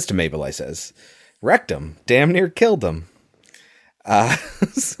 So I says to Mabel, wrecked him, damn near killed him.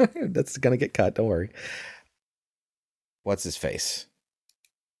 That's gonna get cut, don't worry. What's his face?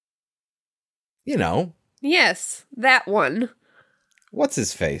 You know. Yes, that one. What's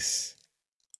his face?